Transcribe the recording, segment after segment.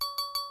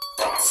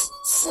Welcome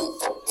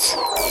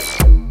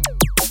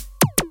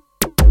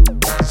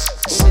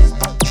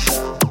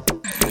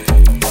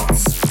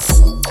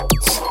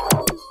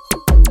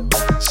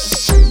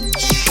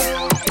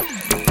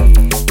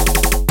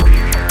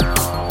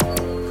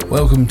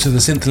to the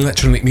Synth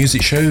Electronic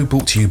Music Show,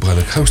 brought to you by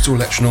the Coastal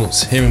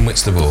Electronauts here in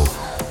Whitstable.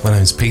 My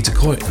name is Peter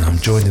Coyte and I'm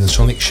joined in the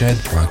Sonic Shed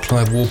by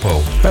Clive Walpole.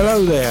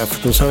 Hello there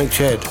from the Sonic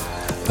Shed.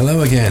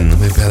 Hello again.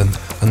 We've had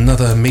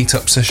another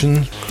meet-up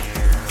session.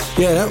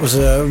 Yeah, that was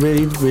a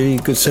really, really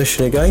good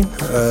session again.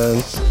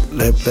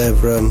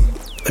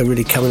 They're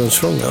really coming on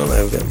strong, aren't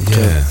they?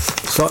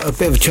 It's like a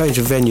bit of a change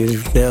of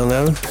venue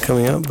now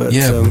coming up. But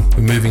yeah, we're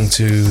moving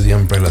to the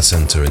Umbrella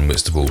Centre in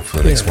Whitstable for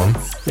the next one.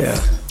 Yeah.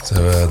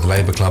 So the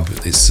Labour Club,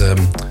 it's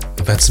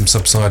they've had some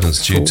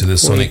subsidence due to the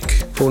sonic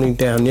falling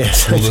down.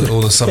 Yes, all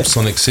the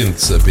subsonic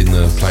synths that have been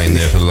playing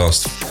there for the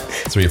last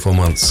 3 or 4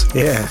 months.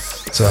 Yeah.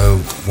 So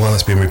while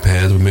that's being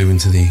repaired, we're moving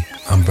to the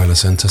Umbrella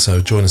Centre. So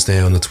join us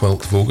there on the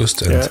 12th of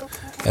August and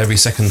every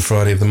second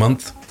Friday of the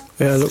month.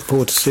 Yeah, I look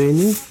forward to seeing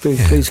you.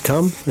 Please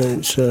come. And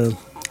it's they're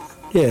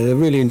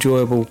really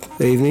enjoyable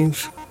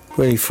evenings,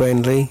 really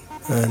friendly,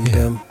 and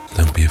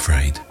don't be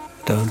afraid.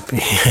 Don't be.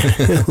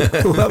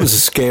 Well, that was a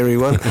scary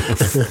one.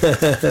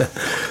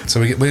 So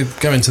we're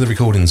going to the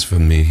recordings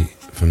from the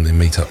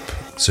meetup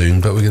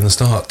soon, but we're going to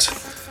start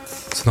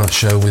tonight's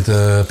show with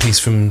a piece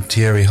from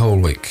Thierry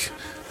Holweck,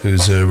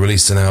 who's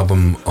released an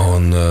album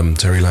on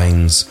Terry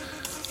Lane's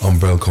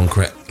Umbrella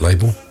Concrete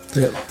label.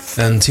 Yep.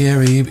 And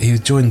Thierry, he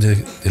joined the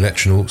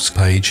Electronauts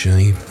page,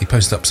 and he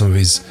posted up some of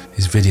his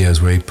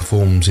videos where he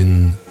performs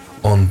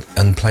on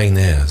plein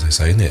air, as they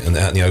say, isn't it? And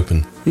out in the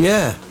open.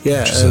 Yeah,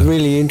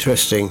 really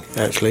interesting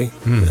actually,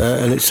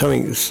 and it's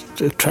something that's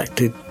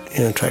attracted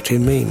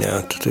me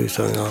now to do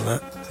something like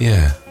that.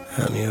 Yeah,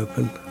 out in the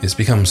open. It's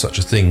become such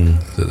a thing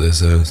that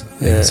there's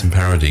some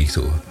parody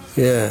sort of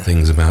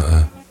things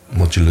about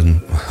modular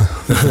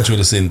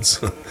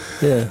synths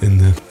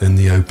in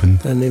the open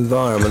and the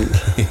environment.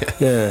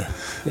 Yeah.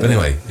 But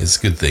anyway, it's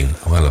a good thing.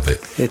 I love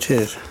it. It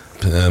is.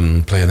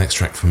 Play an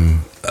extract from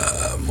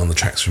one of the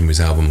tracks from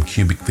his album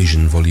Cubic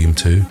Vision Volume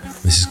 2.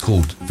 This is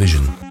called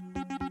Vision.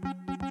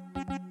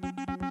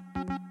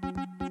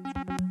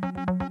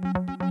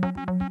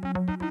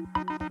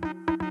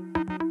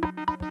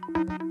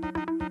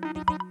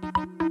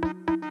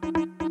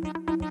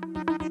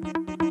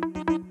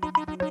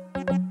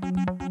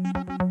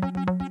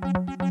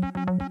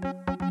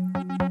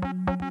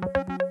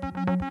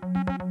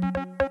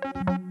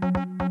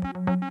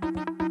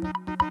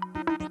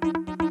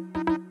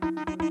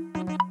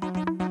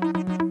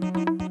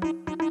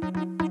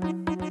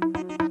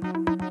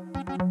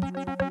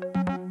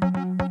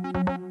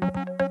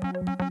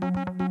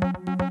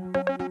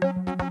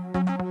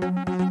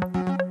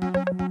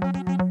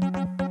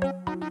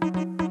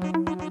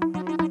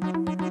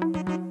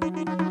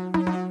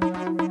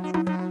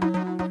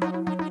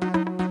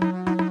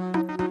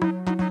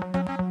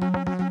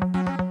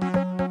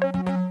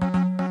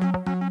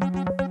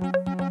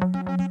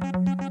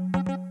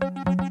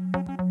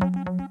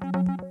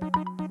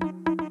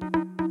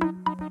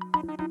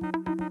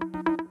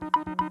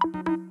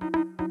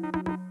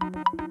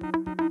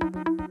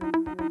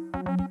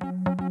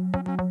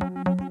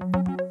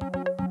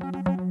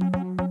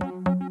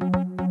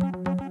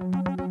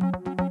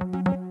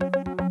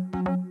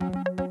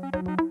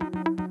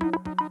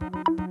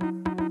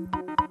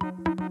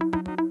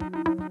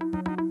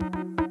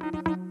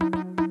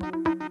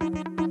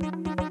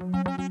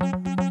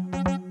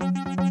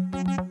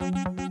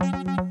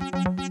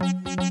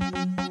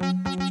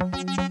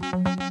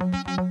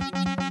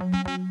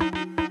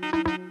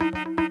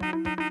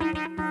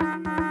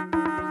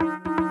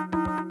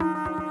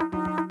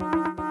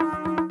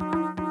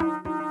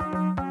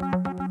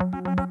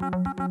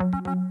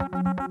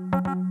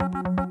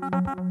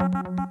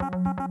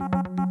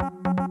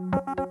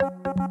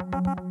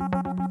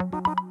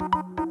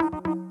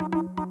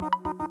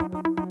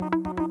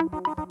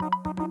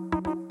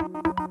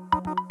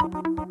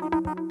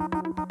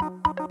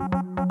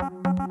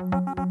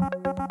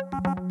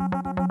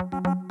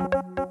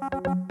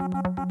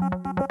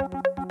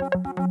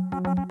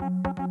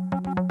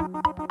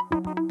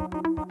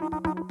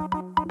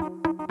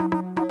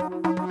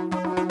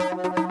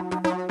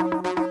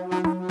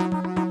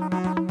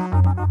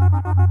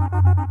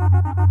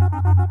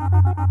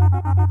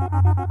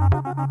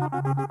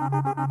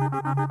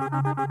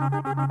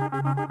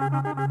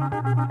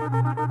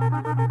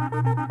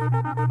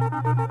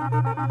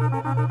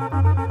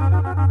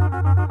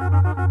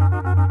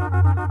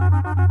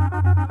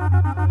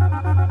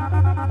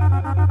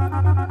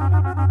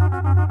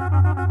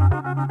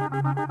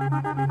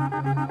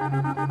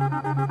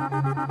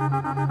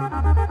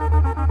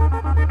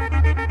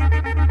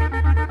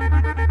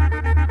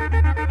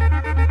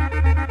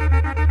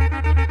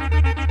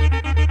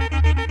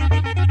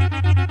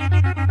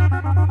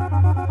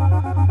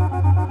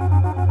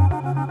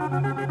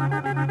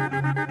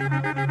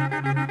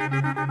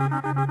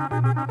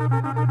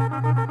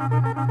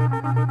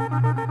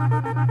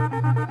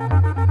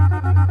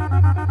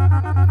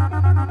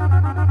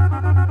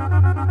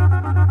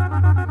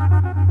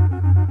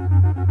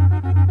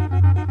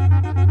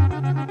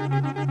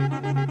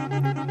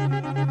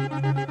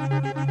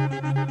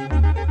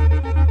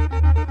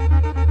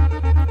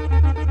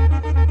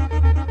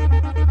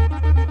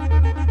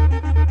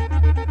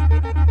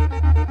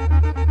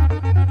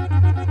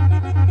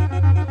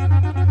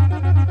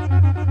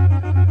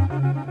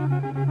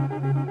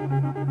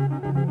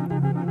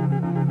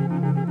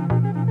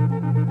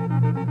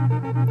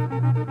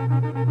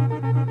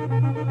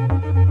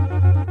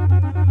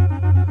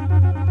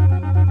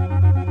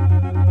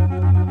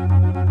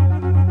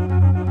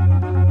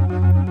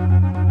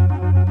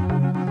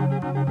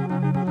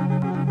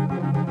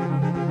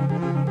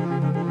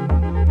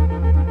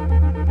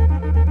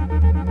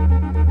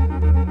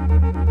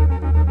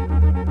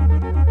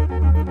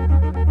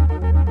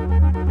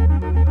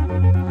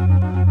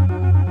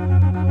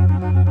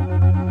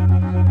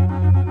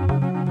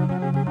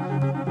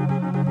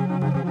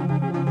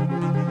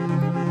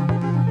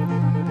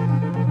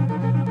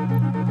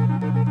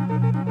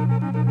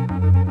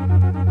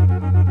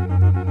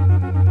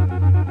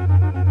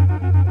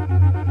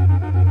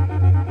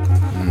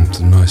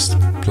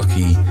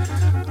 plucky,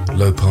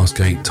 low pass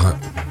gate type.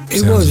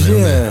 It was,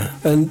 yeah.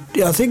 And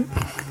I think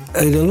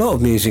in a lot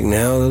of music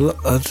now,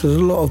 there's a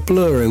lot of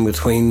blurring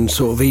between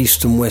sort of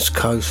East and West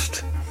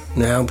Coast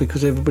now,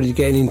 because everybody's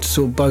getting into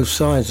sort of both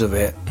sides of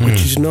it,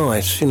 which is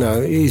nice. You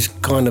know, it is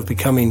kind of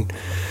becoming,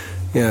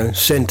 you know,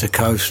 centre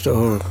coast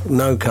or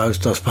no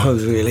coast, I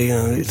suppose. Really, you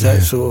know, it's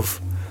that sort of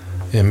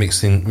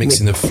mixing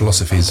the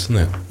philosophies, isn't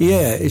it?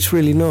 Yeah, it's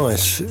really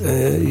nice.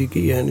 You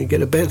get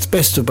the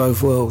best of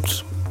both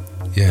worlds.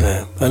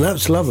 Yeah, and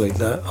that's lovely.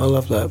 That I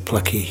love that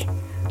plucky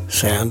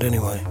sound.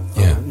 Anyway,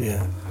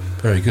 yeah.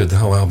 Very good. The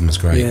whole album is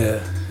great.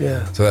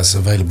 Yeah. So that's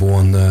available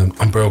on the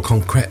Umbrella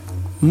Concrete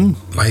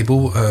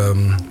label,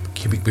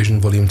 Cubic Vision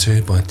Volume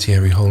 2 by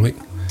Thierry Holweck.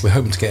 We're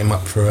hoping to get him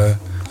up for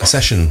a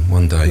session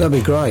one day. That'd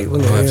be great,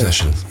 wouldn't it? Live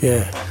session.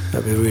 Yeah,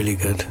 that'd be really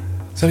good.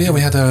 So yeah,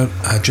 we had a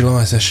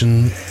July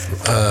session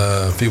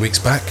a few weeks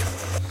back.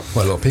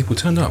 Quite a lot of people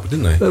turned up,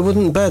 didn't they? It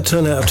wasn't a bad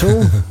turnout at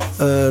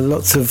all.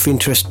 Lots of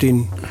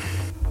interesting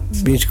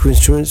musical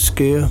instruments,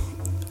 gear,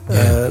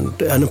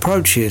 and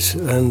approaches,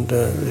 and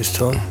this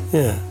time,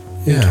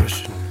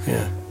 interesting,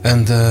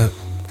 And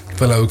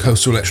fellow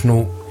coastal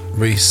electronal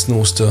Reese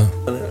Norster,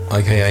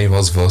 aka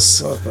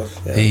OsVos,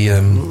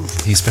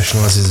 he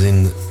specialises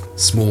in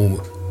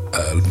small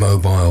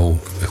mobile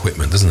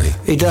equipment, doesn't he?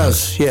 He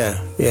does, yeah.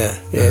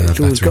 He's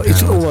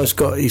always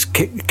got his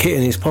kit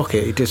in his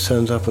pocket. He just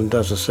turns up and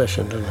does a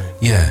session,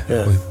 doesn't he? Yeah.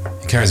 Well,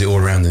 he carries it all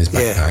around in his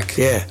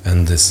backpack.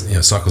 And this,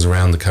 cycles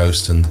around the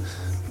coast and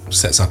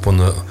sets up on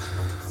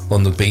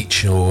the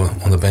beach or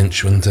on the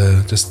bench and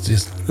just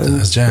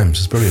has jams.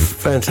 It's brilliant.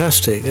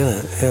 Fantastic,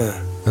 yeah.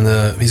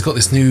 And he's got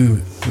this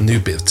new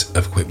bit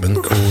of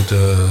equipment called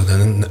the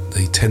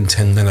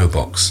 1010 Nano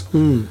Box,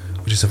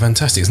 which is a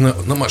fantastic. It's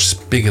not much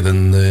bigger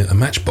than a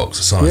Matchbox,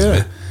 the size of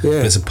it. Yeah.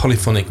 But it's a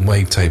polyphonic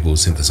wavetable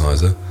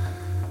synthesizer,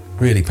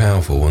 really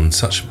powerful and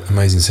such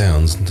amazing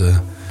sounds, and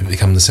it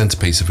become the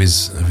centerpiece of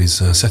his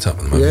setup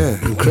at the moment.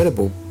 Yeah,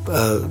 incredible.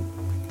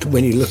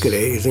 When you look at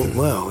it, you think,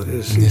 wow,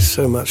 there's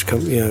so much,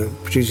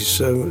 produces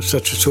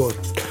such a sort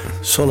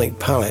of sonic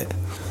palette.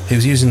 He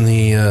was using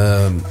the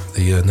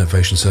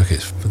Novation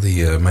circuits for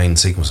the main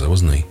sequencer,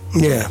 wasn't he?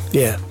 Yeah.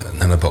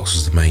 Nanobox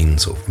was the main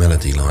sort of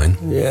melody line.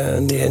 Yeah,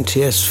 and the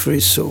NTS for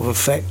his sort of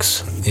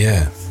effects.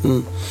 Yeah.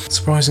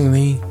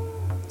 Surprisingly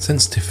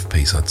sensitive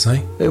piece, I'd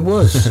say. It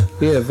was.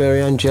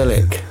 Very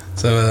angelic.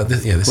 So,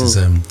 this is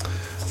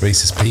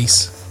Reese's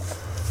piece.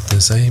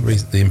 Let's say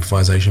the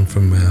improvisation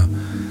from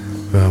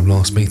our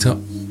last meet-up,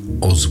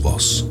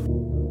 OsVos.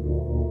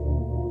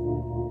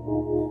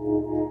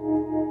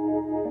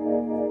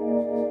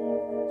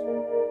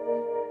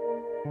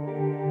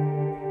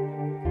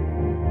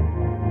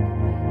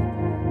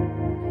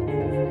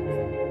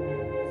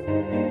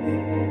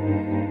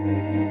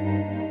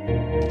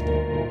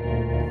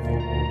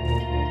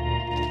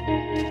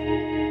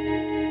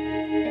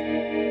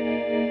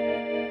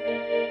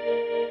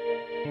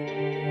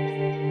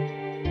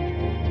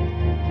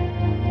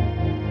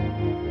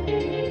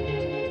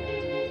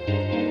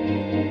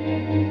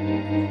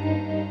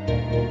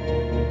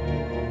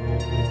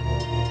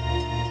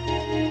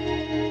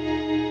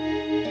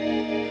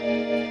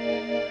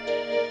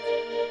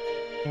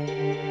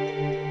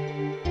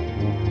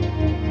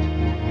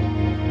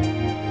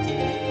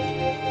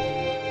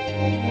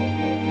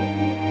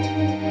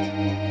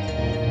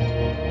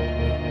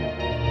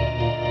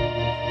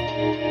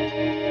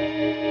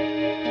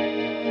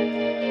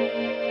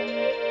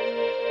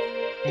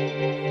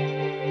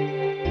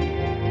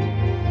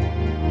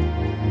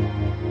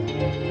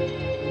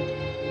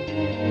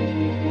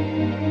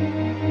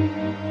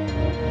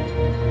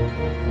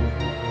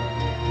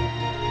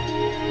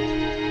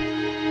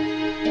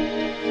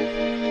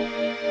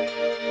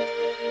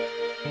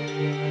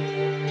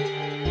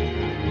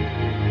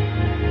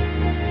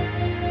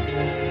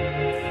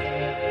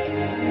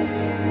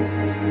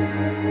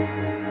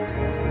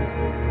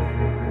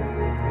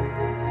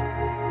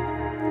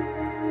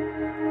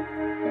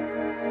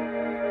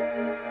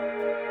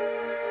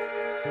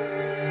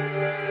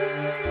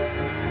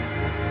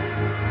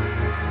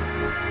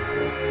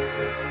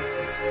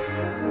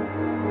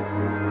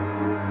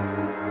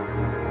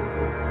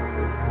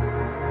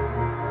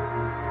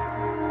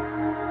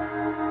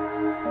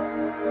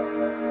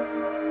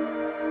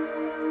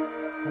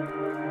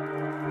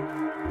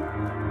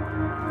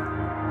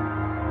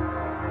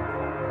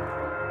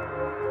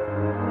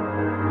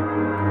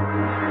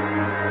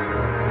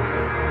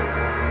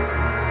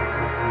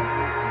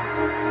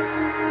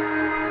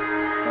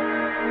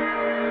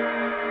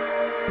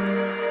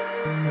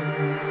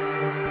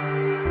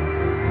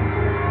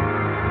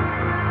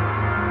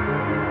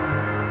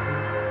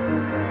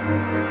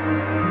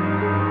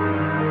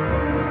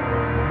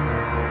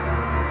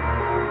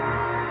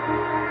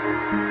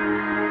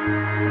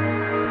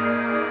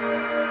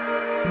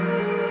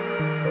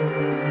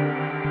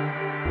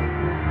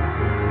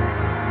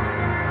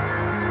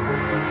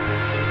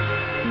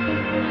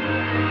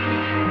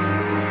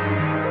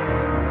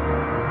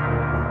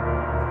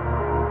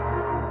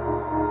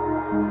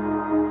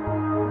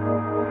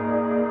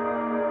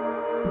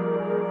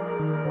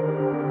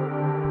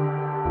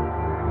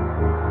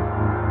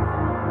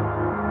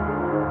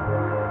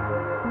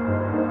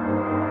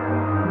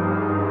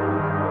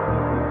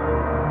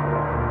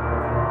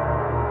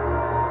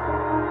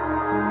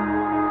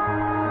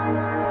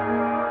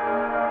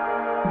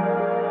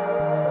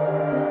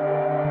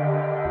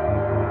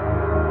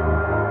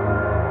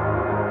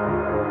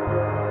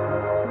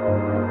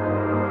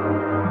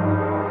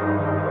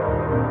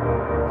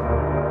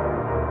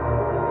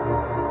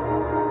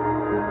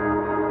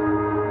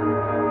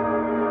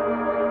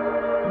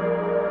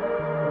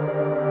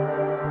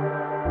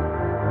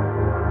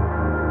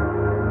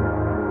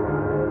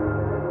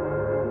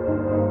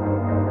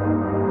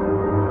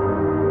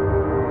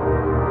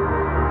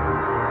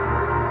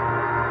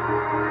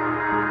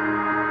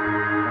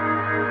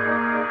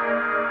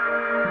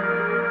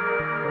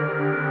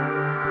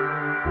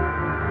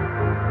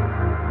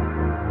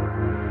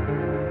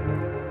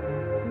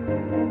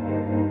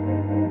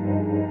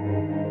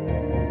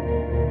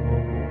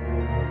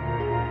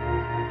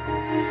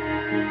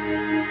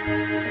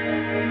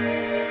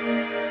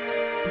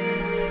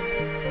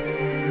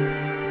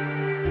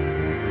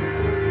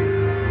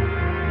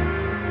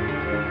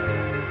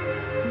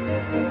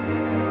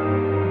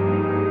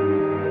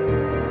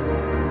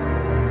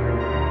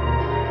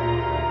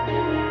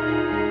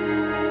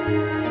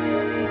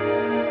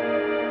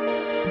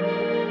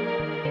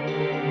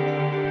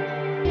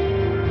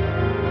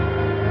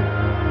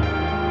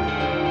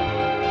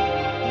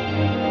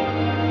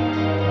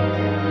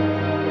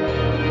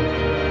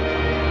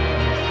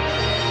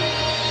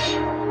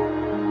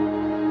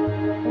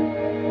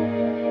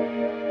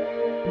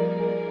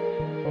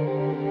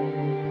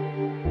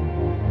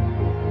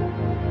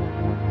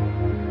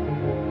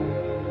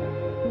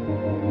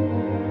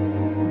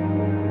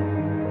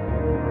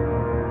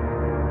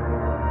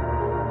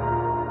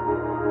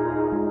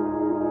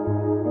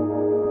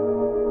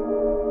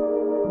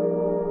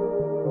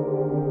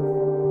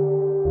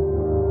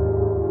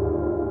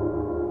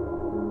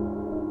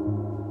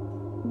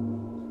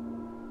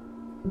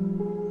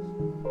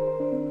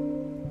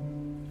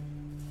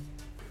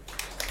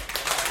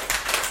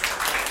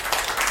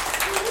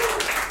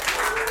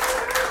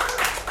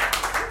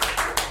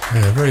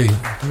 Yeah, very,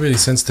 really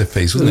sensitive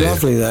piece, wasn't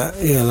lovely,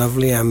 it?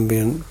 Lovely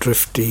ambient,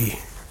 drifty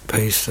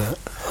piece. That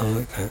I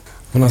like that.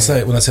 When I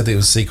said that it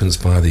was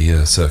sequenced by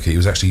the circuit, he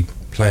was actually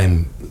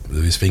playing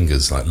with his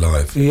fingers like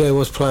live. Yeah, he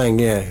was playing.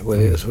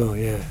 With it as well.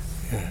 Yeah.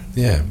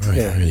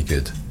 Really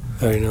good.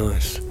 Very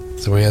nice.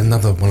 So we had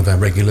another one of our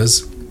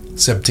regulars,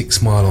 Sebtic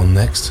Smile on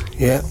next.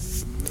 Yeah.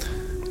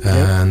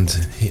 And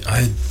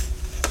I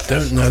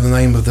don't know the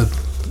name of the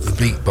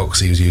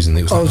beatbox he was using.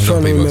 It was I was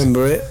trying to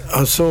remember it.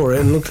 I saw it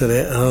and looked at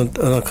it, and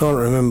I can't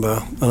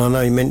remember. And I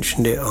know he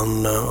mentioned it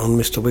on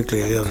Mr.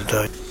 Wiggly the other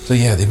day. So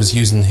yeah, he was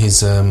using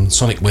his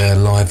Sonicware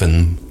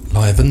Liven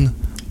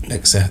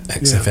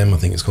XFM, I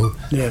think it's called.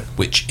 Yeah.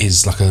 Which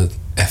is like a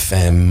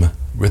FM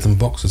rhythm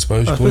box, I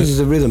suppose. I suppose it's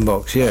a rhythm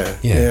box. Yeah.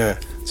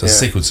 So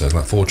it's a sequencer, it's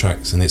like 4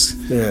 tracks, and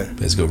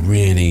but it's got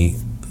really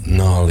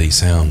gnarly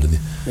sound. And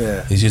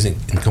he's using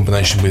it in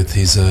combination with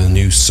his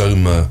new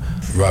Soma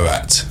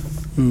Roat.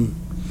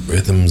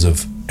 Rhythms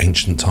of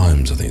Ancient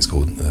Times, I think it's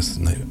called. That's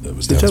the name that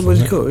was down. Is that what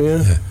it's called?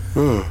 Yeah.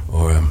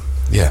 Or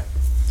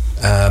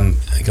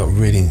it got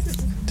really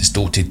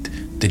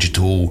distorted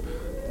digital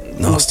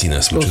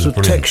nastiness, which was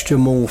brilliant. Texture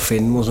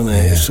morphing, wasn't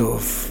it? Yeah.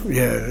 Sort of.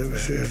 Yeah, it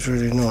was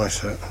really nice.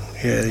 That.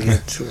 Yeah, you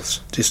had sort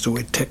of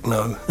distorted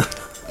techno.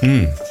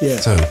 Yeah.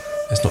 So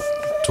let's not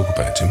talk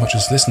about it too much.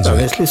 Just listen to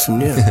it. Let's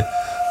listen. Yeah.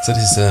 So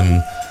this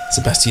is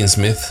Sebastian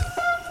Smith,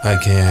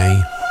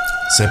 aka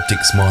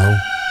Sebtic Smile,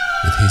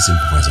 with his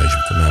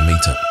improvisation from our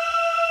meetup.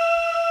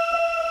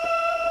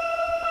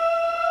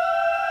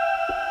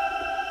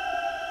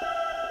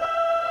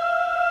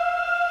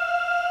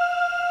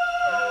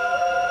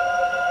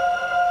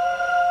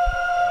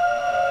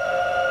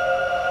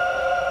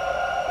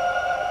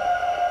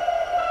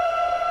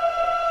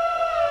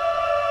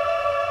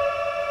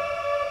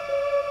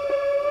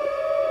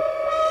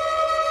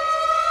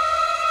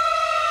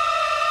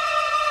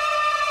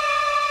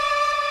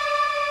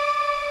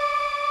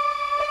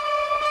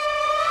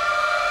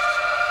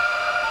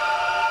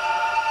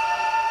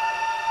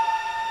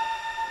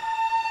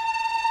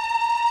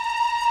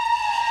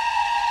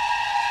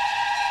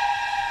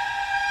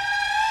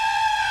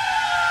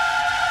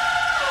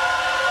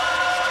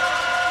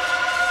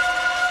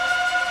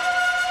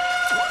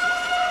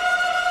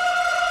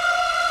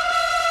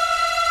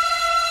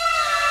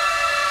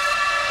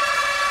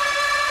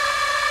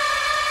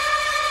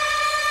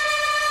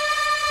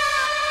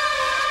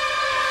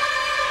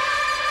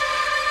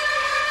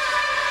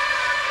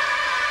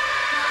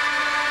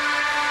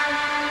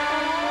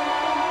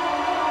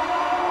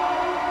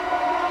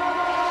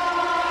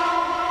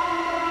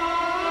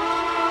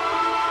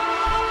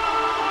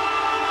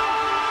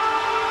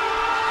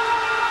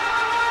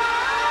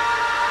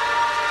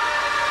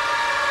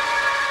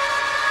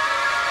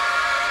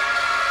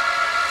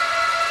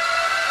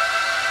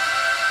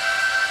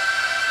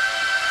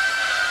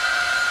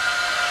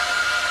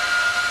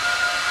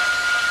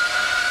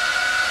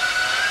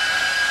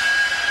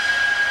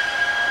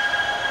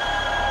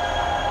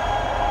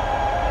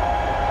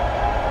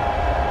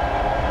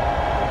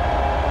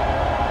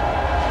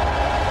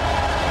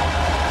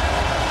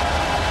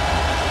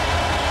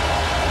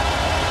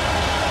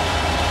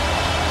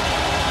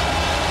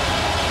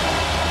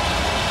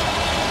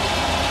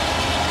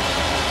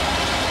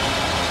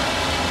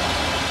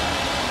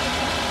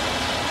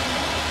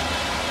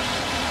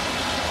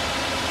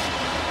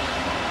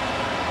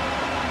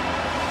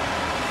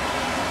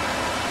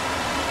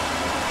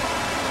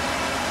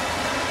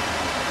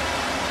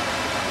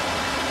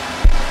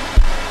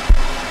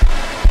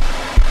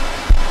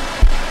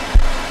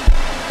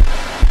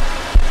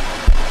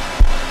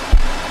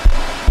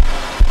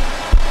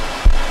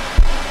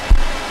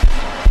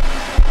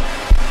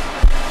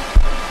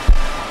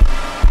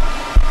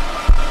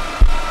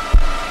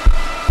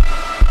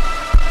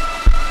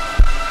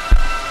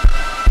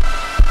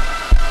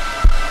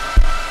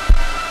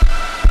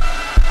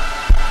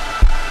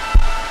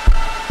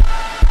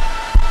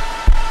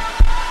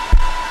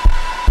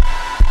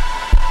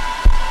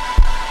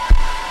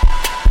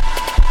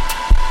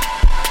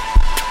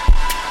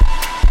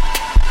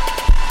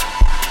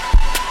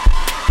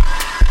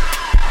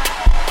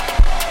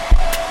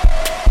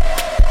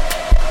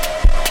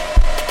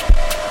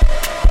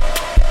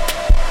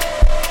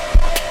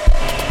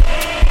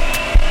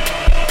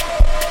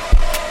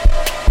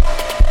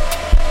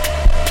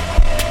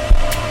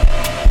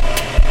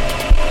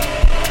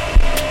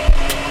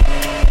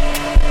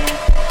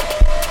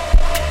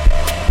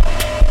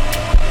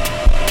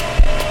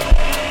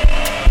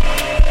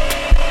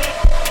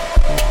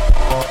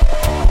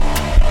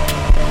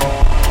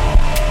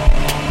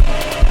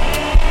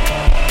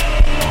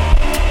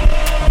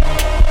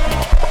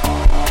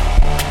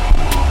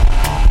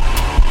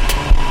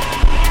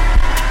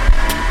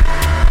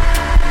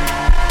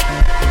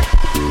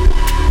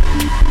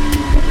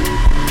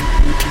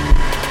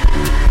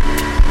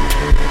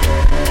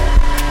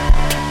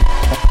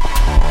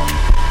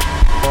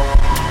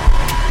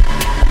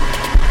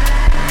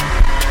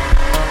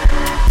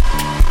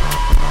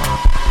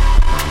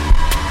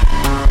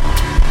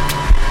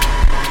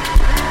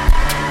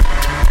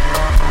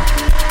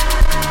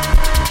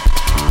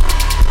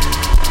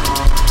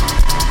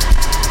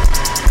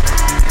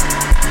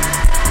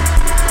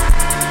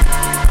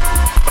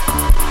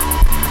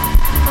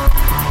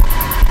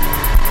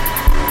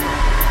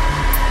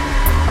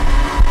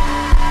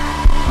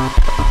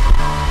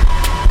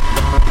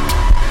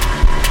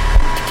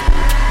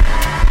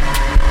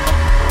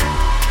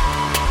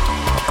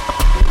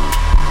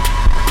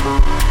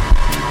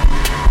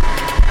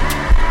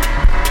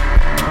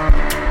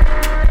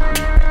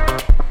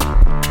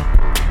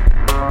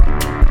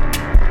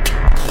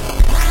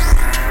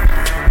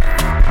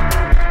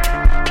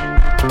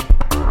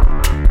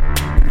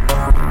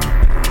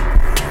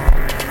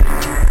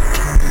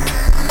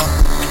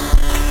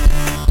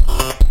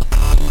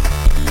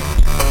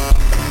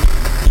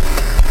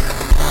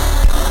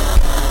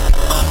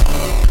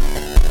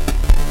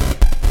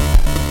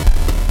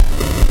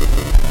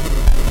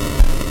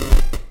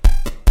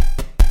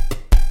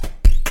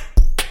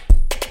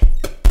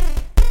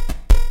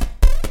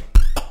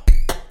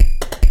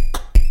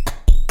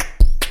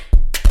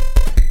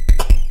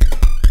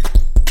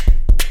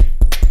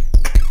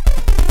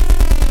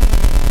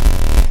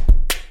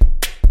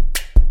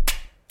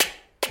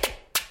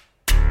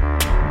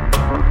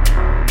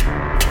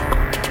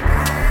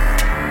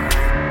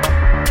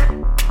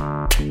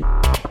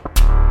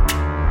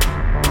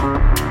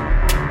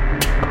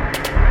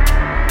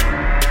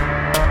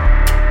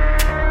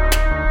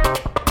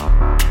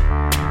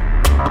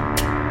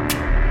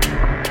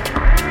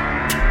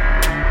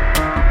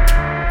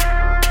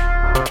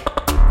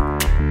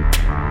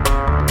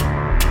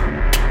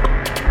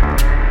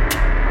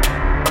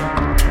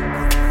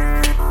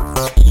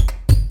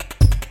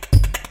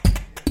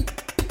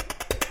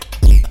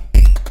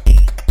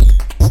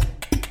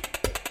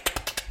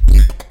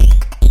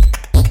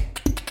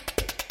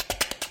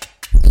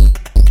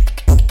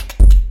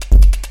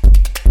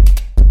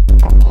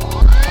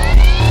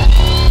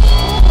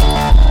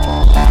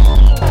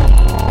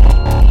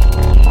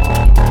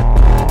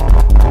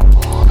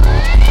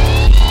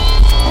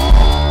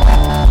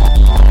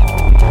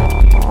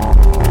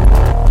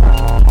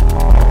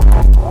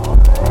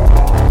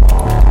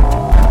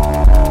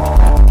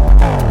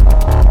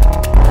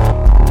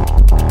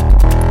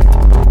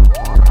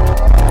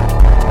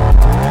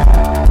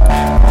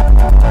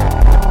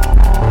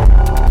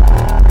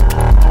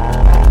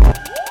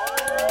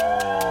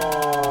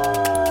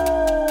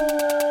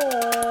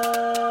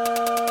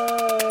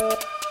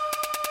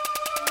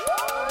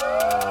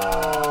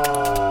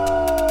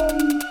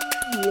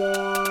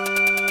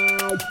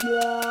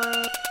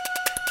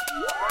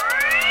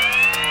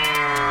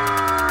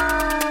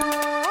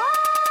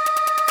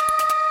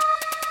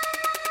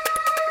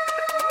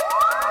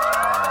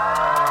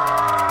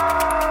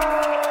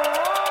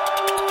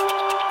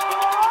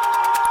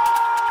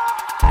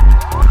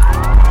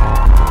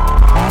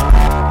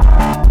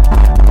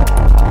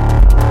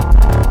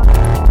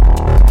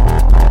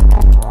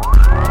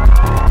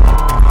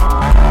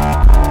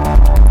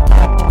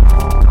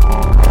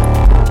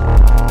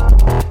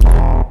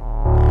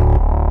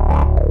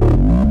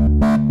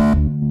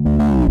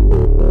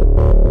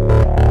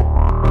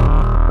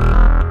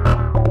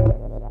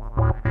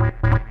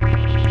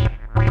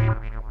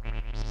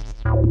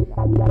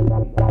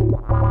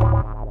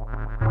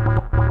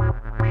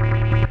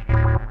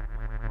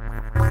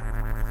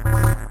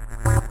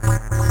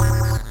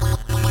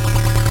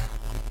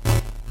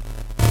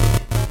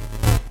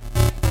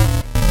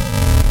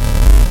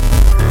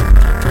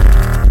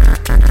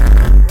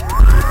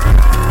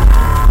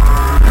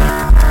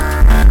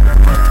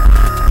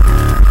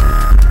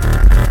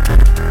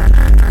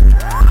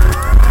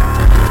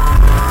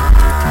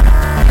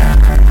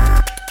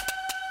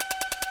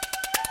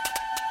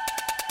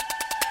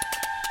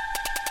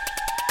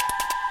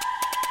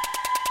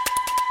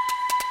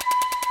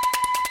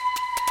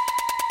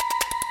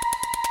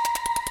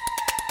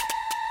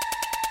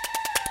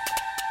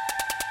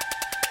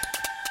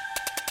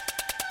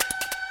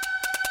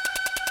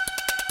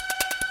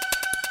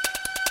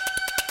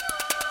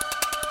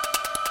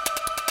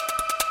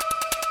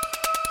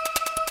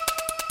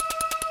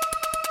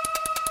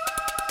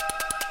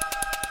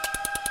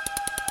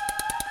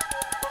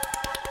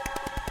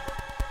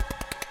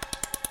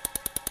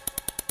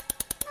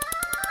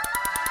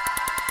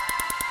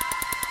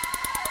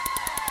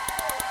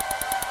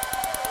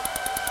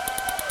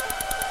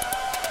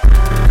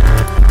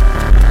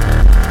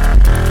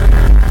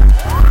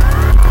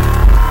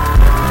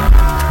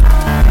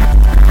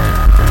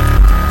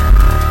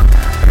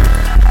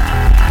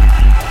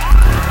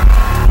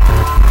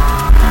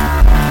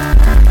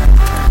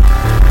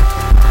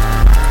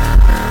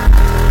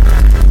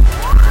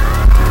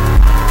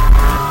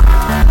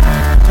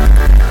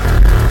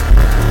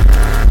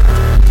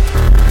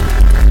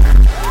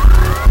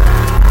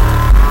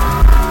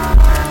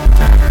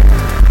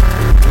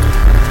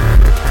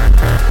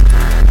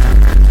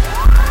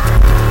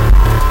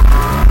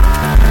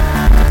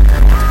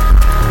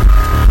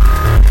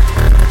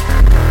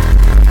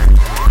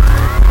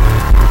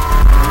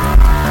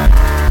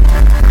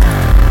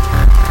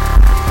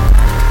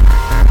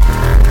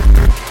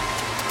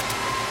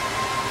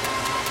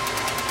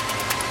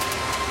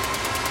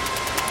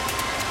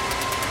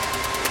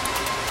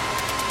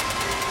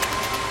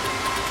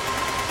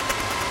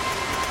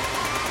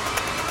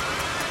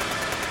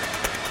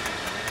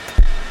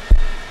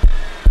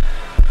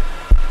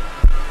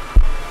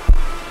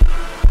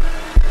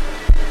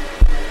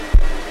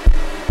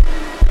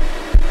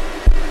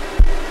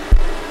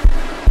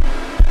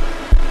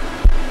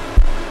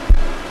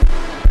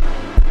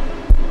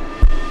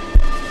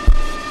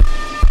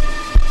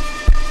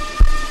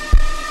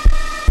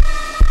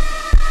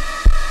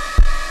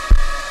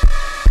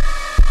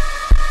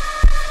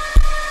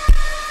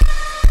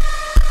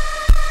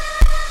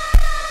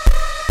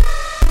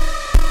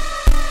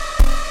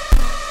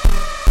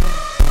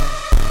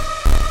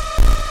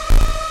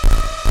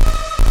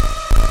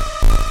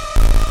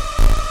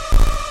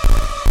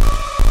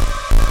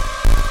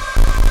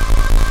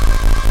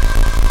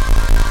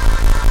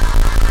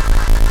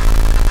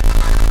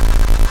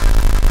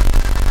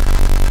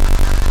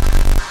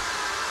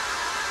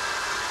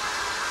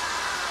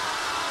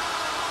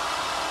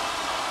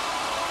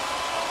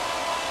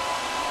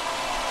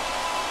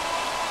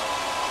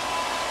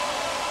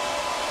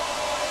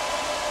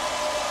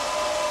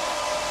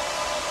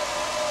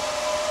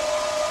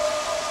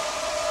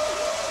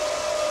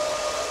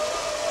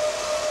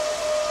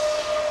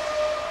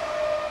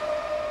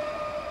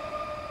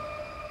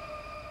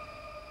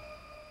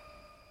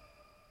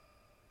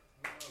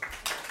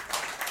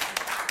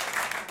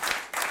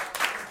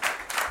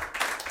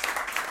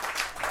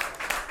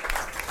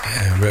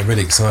 a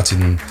really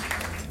exciting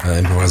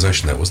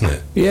improvisation, that wasn't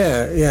it?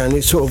 Yeah, and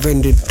it sort of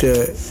ended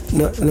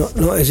not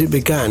as it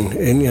began,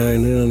 in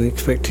an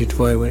unexpected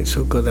way when it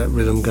sort of got that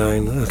rhythm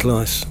going. That was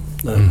nice.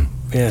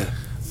 Yeah.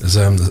 There's,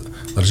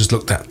 I just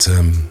looked up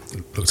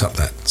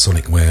that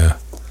Sonicware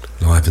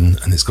live, and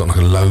it's got like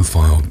a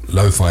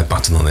lo-fi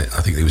button on it.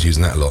 I think he was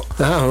using that a lot.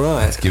 Oh,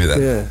 right. Give it that.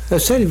 Yeah, that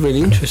sounded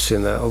really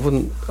interesting. That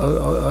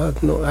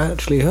I'd not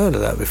actually heard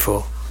of that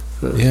before.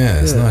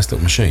 Yeah, it's a nice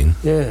little machine.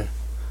 Yeah.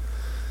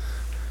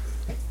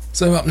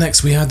 So up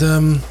next we had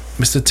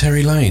Mr.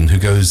 Terry Lane, who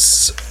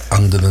goes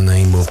under the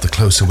name of The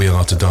Closer We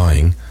Are to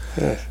Dying,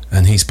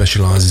 and he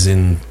specialises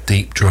in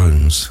deep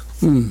drones.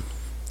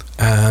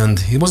 And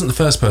he wasn't the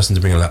first person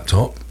to bring a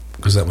laptop,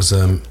 because that was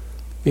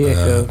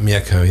Mieko,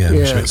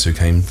 Mishimitsu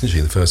came, didn't she,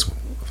 the first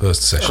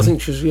session? I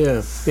think she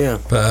was, yeah.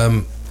 But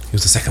he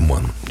was the second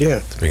one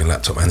to bring a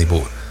laptop, and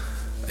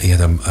he had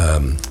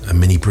a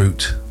mini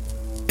brute,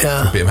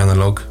 a bit of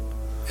Analogue,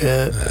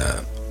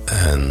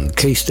 and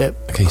key step.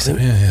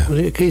 Yeah. Was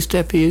it a key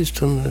step he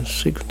used on the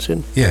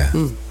sequencing? Yeah.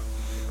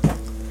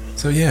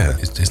 So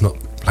it's not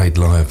played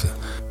live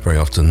very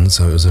often.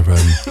 So it was a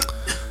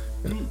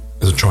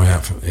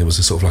tryout. It was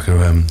a sort of like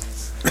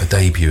a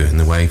debut in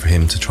a way for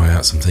him to try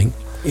out something.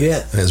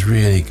 Yeah. And it's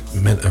really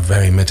a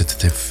very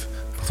meditative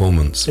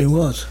performance. It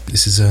was.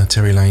 This is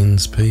Terry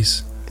Lane's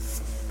piece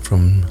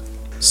from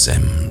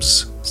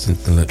SEMS,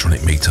 Synth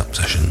Electronic Meetup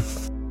Session.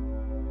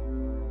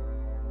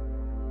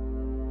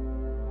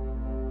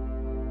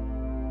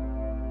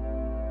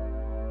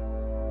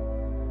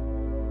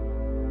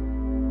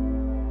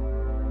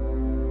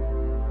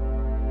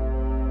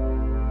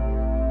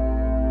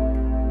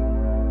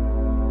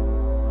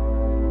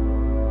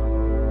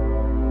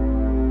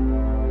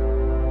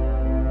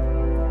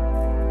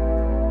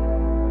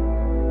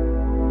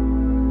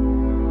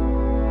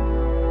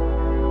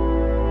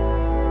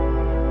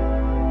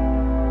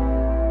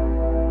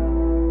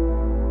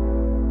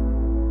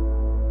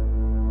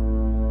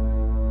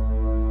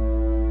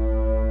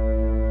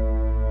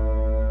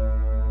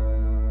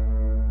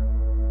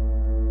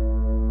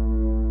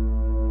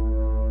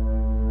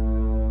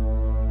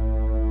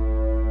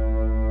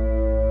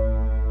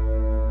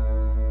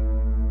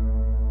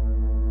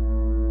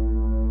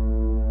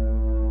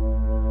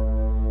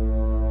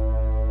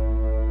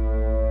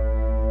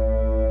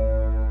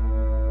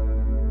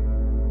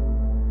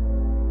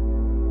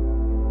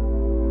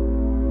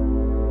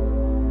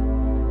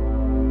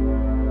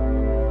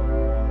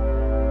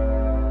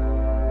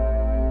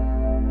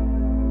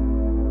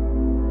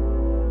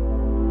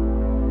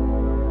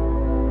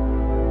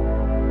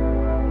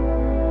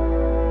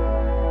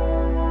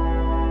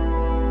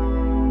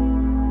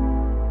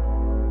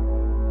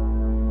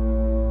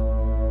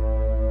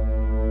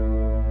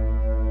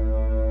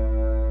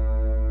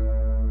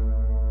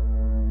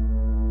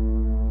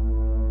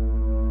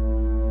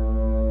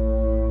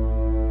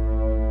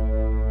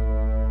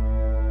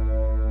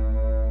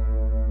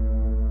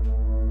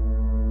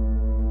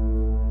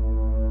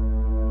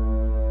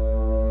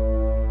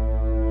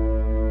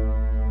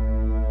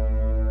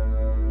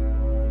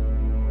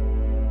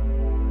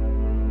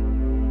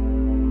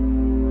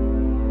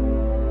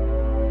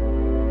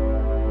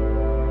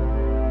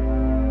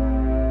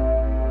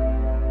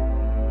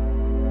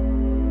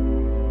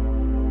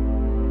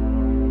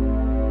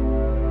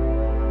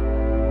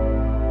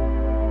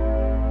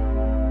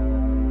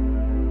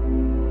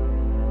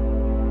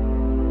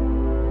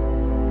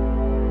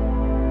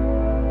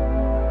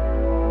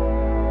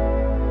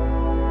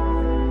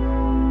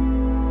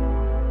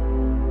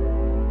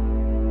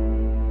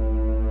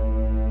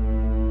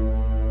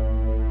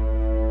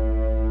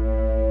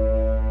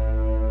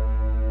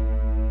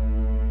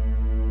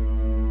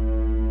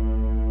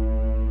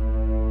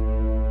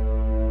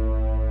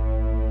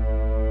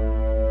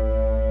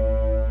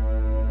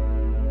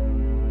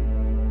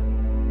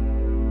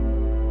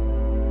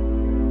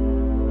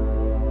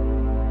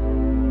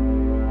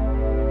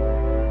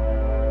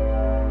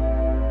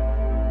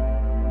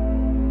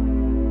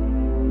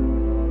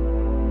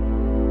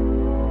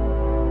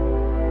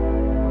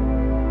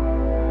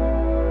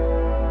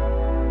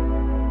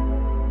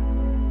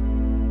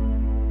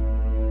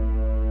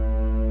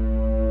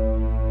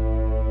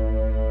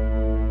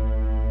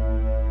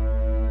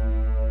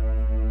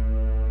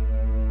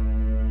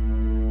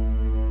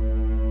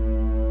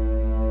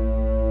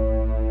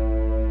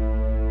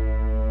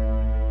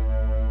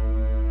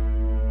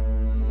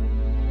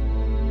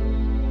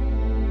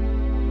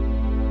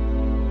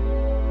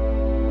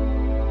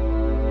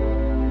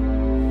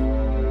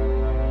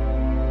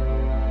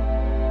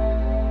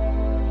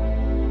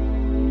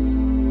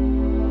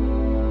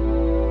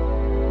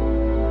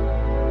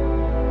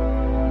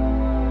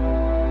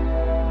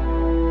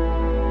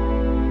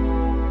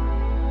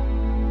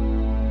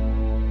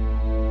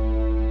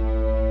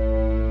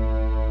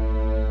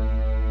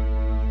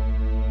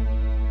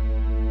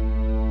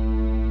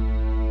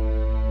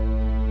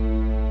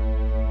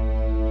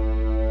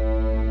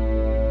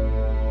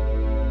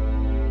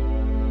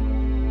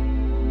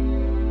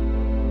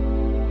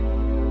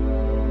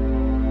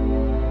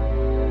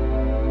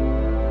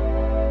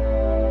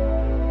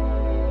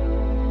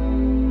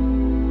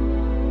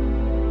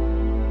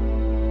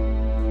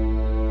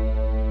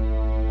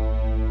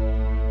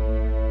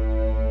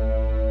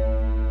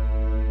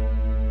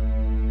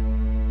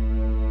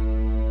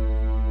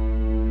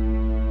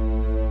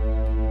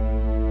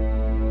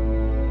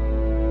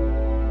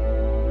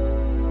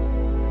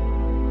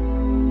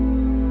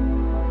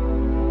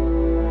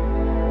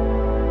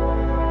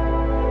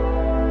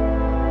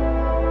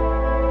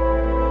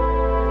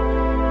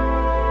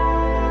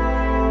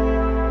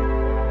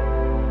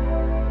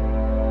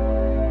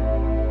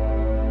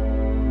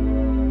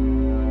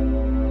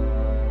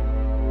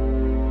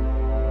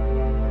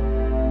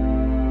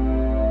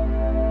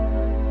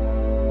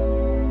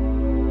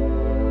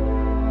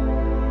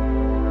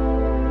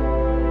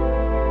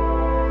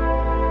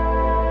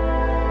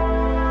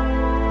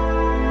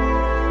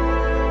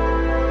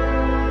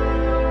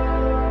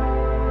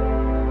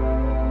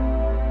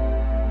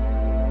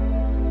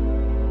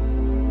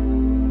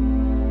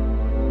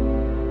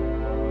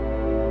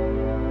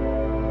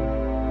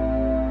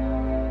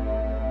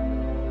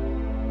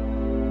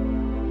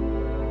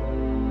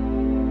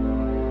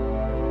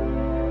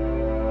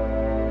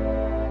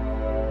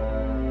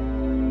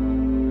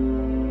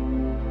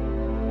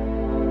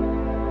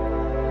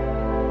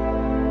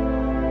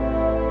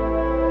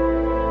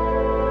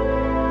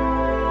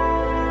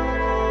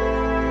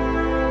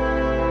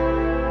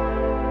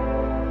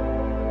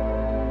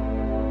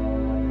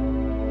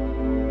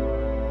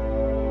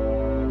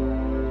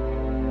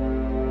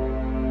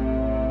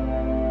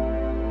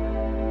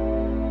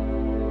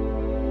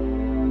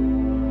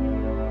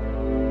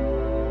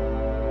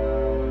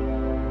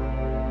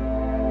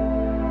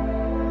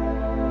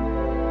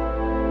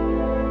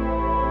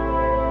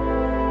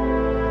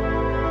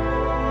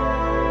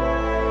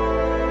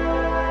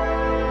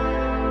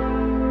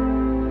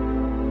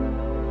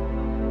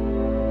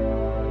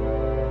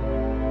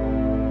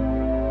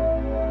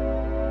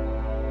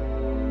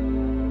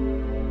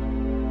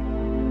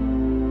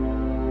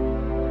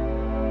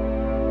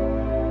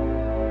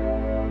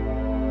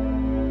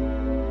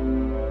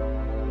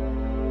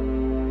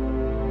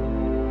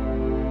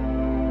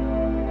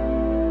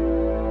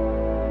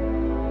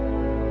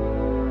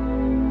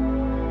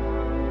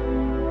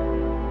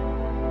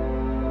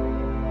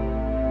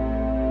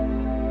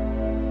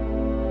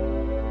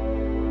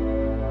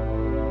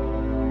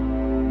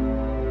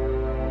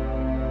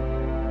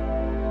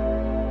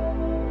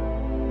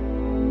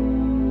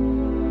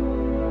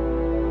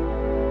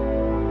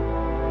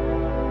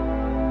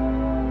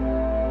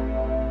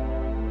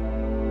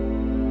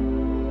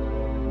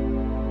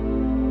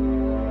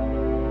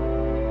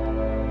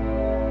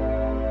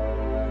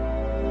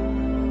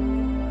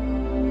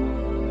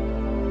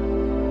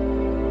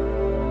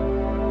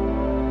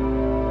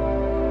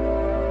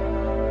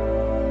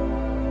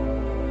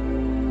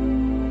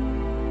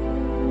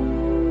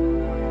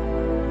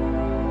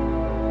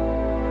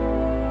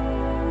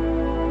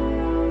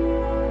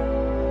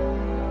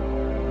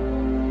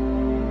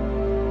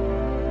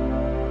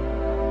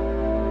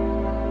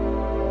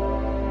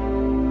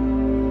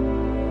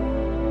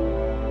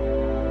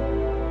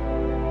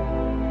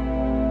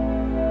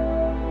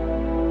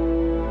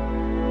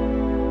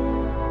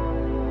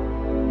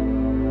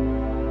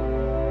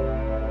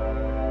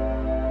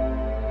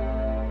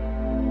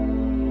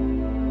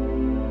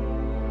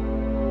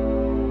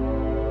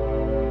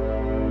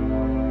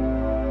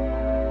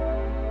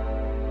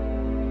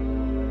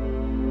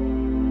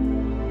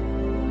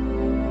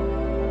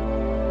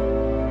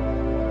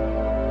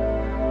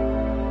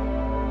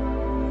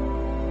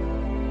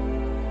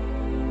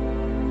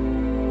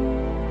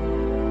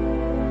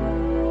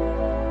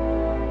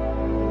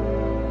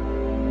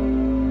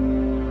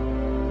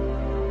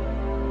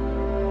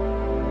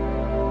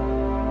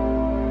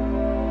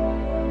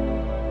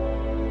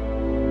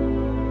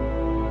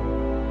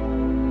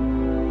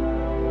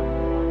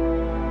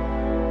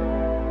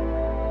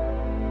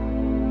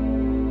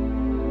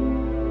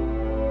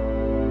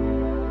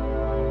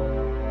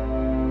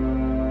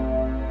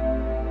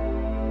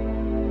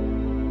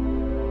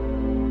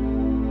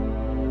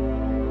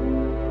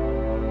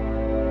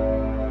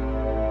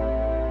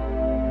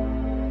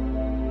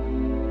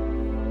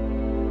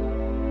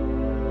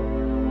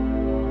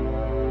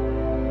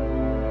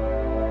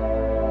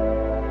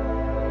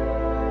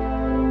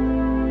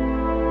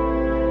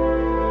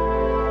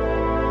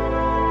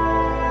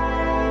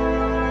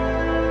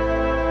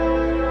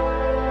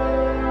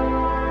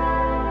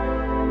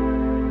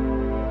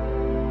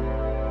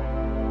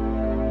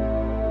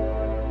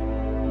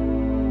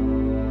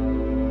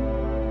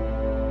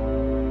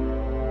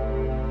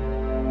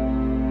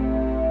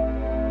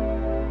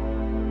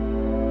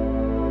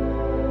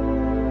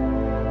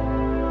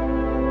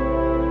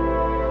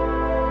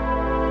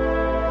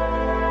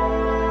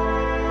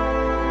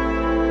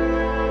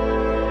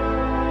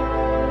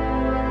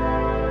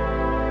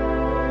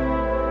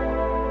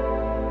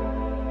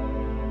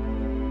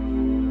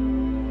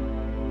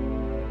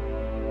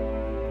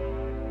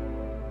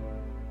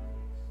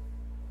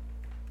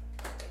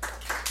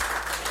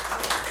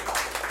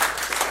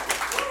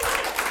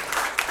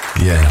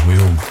 Yeah, we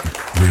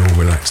all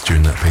relaxed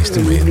during that piece,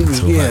 didn't we? It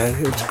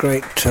was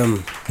great.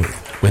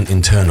 Went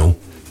internal.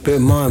 Bit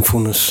of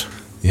mindfulness.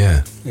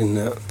 Yeah. In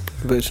that,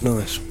 but it's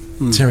nice.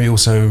 Thierry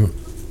also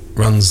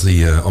runs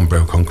the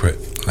Umbrella Concrete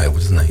label,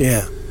 doesn't he?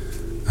 Yeah.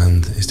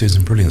 And he's doing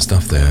some brilliant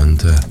stuff there,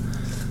 and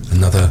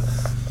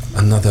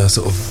another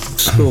sort of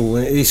school.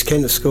 East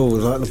Kent School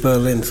is like the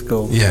Berlin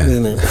School, Yeah,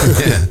 isn't it?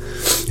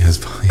 yeah. It's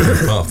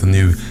part of the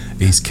new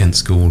East Kent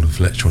School of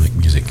Electronic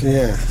Music.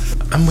 Yeah.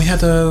 And we had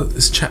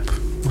this chap,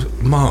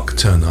 Mark,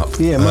 turn up.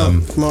 Yeah,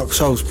 Mark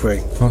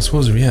Salisbury. Mark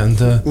Salisbury, yeah.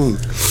 And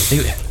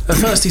at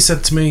first he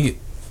said to me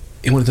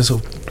he wanted to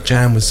sort of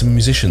jam with some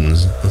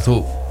musicians. I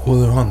thought, well,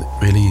 there aren't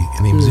really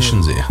any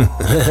musicians here.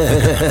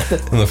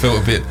 And I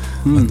felt a bit,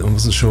 I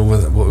wasn't sure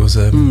what was,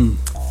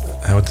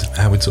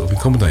 how we'd sort of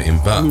accommodate him.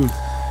 But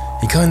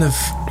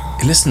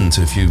he listened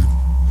to a few of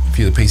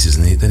the pieces,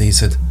 and then he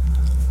said,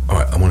 all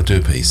right, I want to do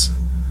a piece.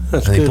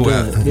 That's and he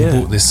good, he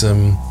brought this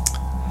sort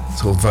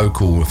of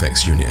vocal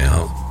effects unit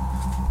out,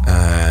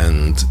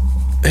 and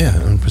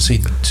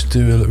proceeded to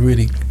do a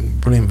really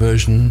brilliant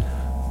version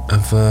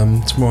of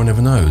Tomorrow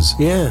Never Knows.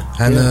 Yeah.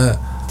 And I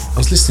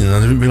was listening, and I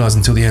didn't realise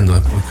until the end we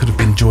could have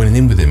been joining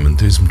in with him and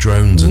doing some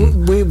drones.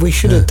 And we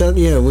should have done.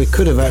 Yeah, we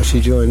could have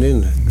actually joined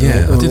in.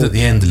 Yeah, I did at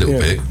the end a little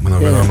bit when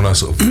I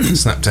sort of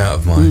snapped out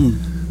of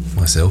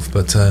myself.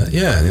 But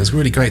it was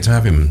really great to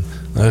have him.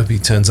 I hope he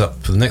turns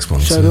up for the next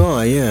one. So do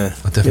I. Yeah.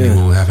 I definitely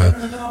will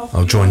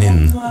I'll join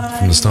in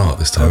from the start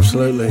this time.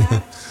 Absolutely.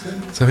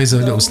 So here's a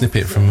little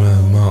snippet from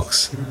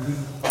Mark's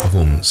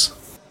performance.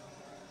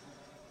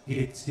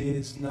 It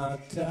is not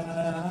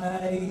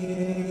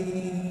dying.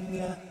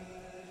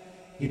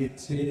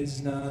 It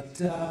is not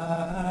dying.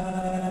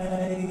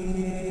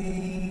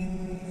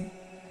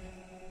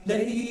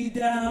 Lay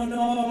down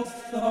all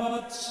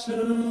thoughts,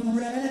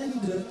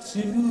 surrender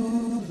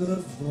to the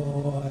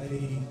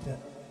void.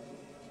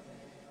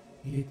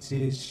 It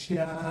is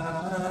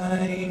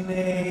shining.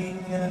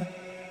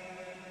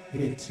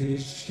 It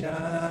is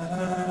shining.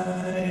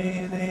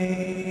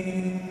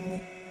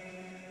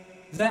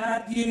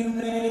 That you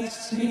may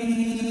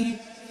see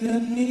the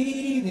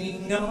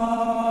meaning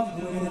of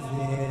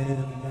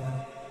within.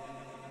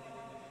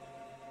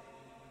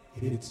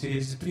 It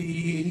is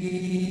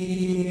being.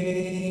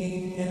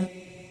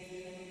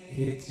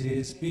 It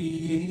is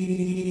being.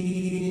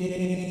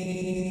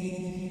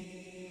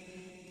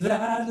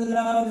 That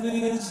love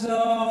is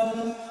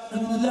all,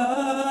 and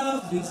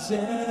love is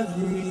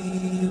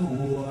everyone.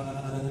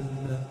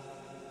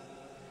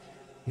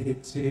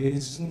 It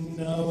is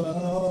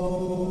knowing.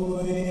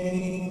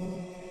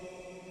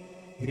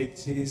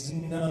 It is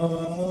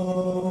knowing.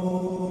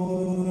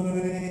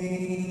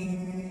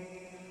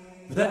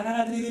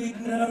 That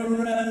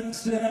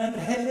ignorance and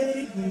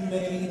hate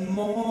may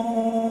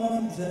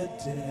mourn the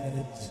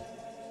dead.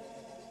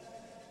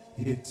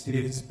 It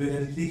is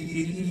believing.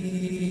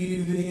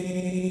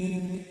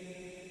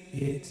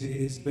 It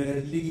is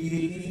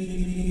believing.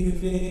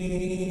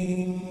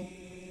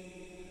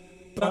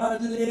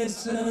 But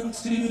listen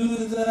to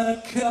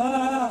the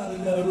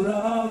color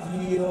of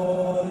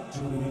your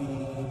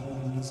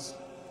dreams.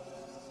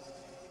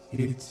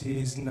 It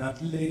is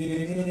not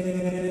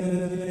living.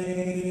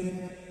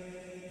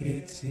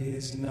 It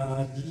is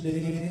not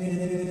living.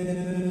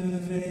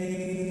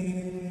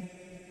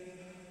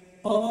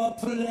 Or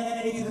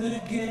play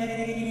the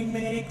game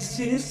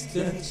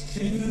existence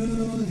to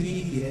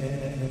the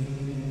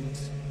end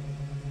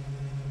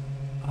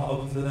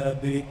of the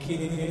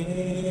beginning,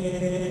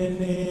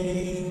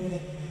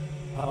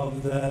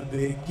 of the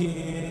beginning,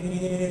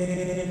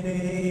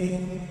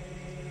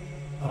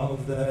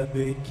 of the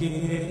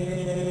beginning,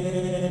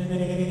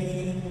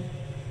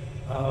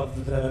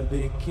 of the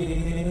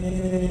beginning.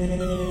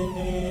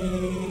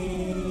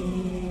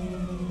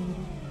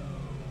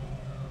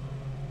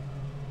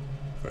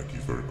 Thank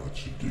you very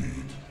much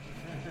indeed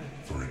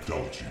for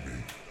indulging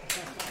me.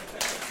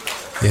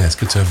 Yeah, it's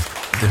good to have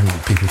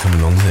different people coming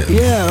along, isn't it?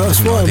 Yeah,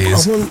 that's why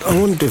I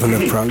want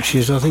different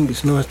approaches. I think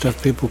it's nice to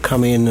have people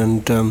come in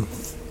and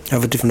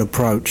have a different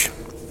approach.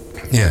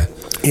 Yeah.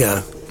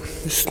 Yeah.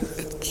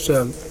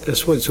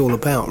 That's what it's all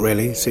about,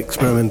 really. It's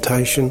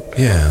experimentation.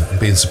 Yeah, and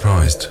being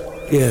surprised.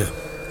 Yeah.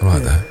 I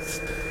like that.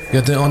 You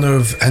had the honour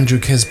of Andrew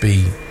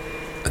Kesby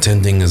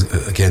attending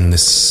again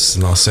this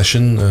last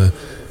session,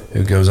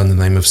 who goes under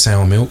the name of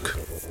Sourmilk.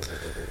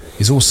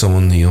 He's also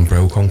on the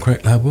Umbrella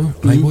Concrete label,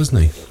 isn't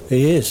he?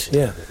 He is,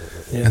 yeah.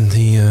 And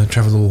he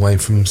travelled all the way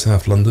from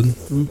South London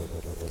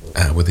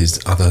with his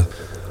other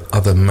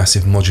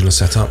massive modular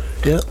setup.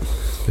 Yeah.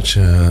 Which,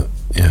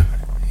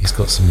 he's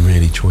got some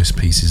really choice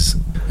pieces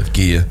of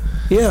gear.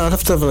 Yeah, I'd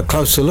have to have a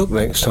closer look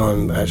next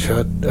time,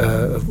 actually,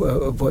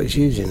 of what he's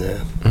using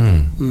there.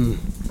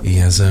 He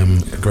has a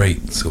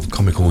great sort of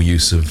comical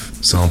use of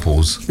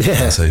samples.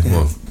 Yeah.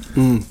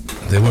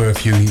 There were a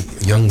few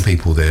young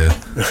people there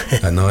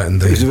that night,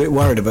 and he was a bit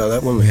worried about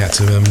that, wasn't we he?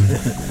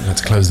 had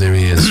to close their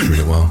ears for a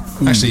little while.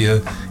 Actually,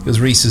 it was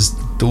Reese's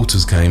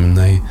daughters came, and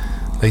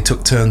they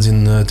took turns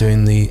in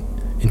doing the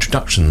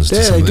introductions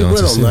to some of the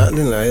artists. Yeah, they did well on that,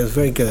 didn't they? It was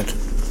very good.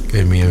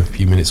 Gave me a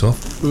few minutes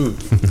off.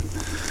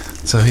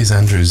 So here's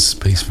Andrew's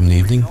piece from the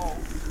evening,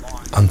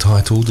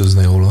 untitled as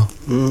they all are.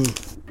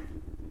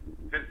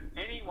 Does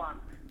anyone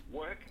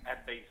work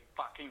at these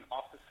fucking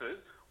offices,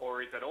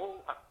 or is it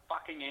all a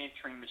fucking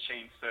answering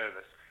machine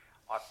service?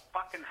 I've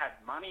fucking had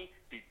money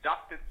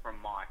deducted from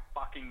my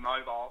fucking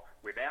mobile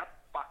without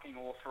fucking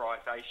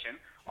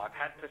authorization. I've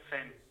had to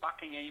send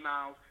fucking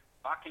emails,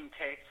 fucking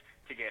texts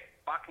to get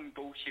fucking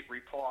bullshit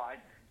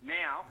replies.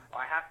 Now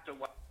I have to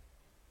wait.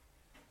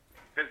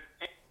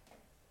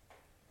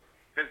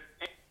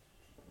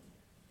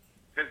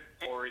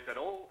 Or is it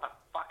all a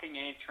fucking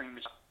answering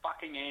machine?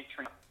 Fucking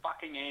answering,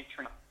 fucking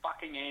answering,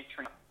 fucking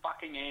answering,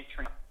 fucking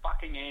answering,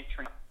 fucking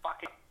answering,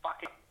 fucking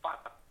fucking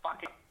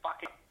fucking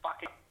fucking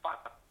fucking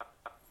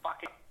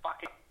fucking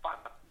fucking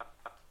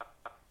fucking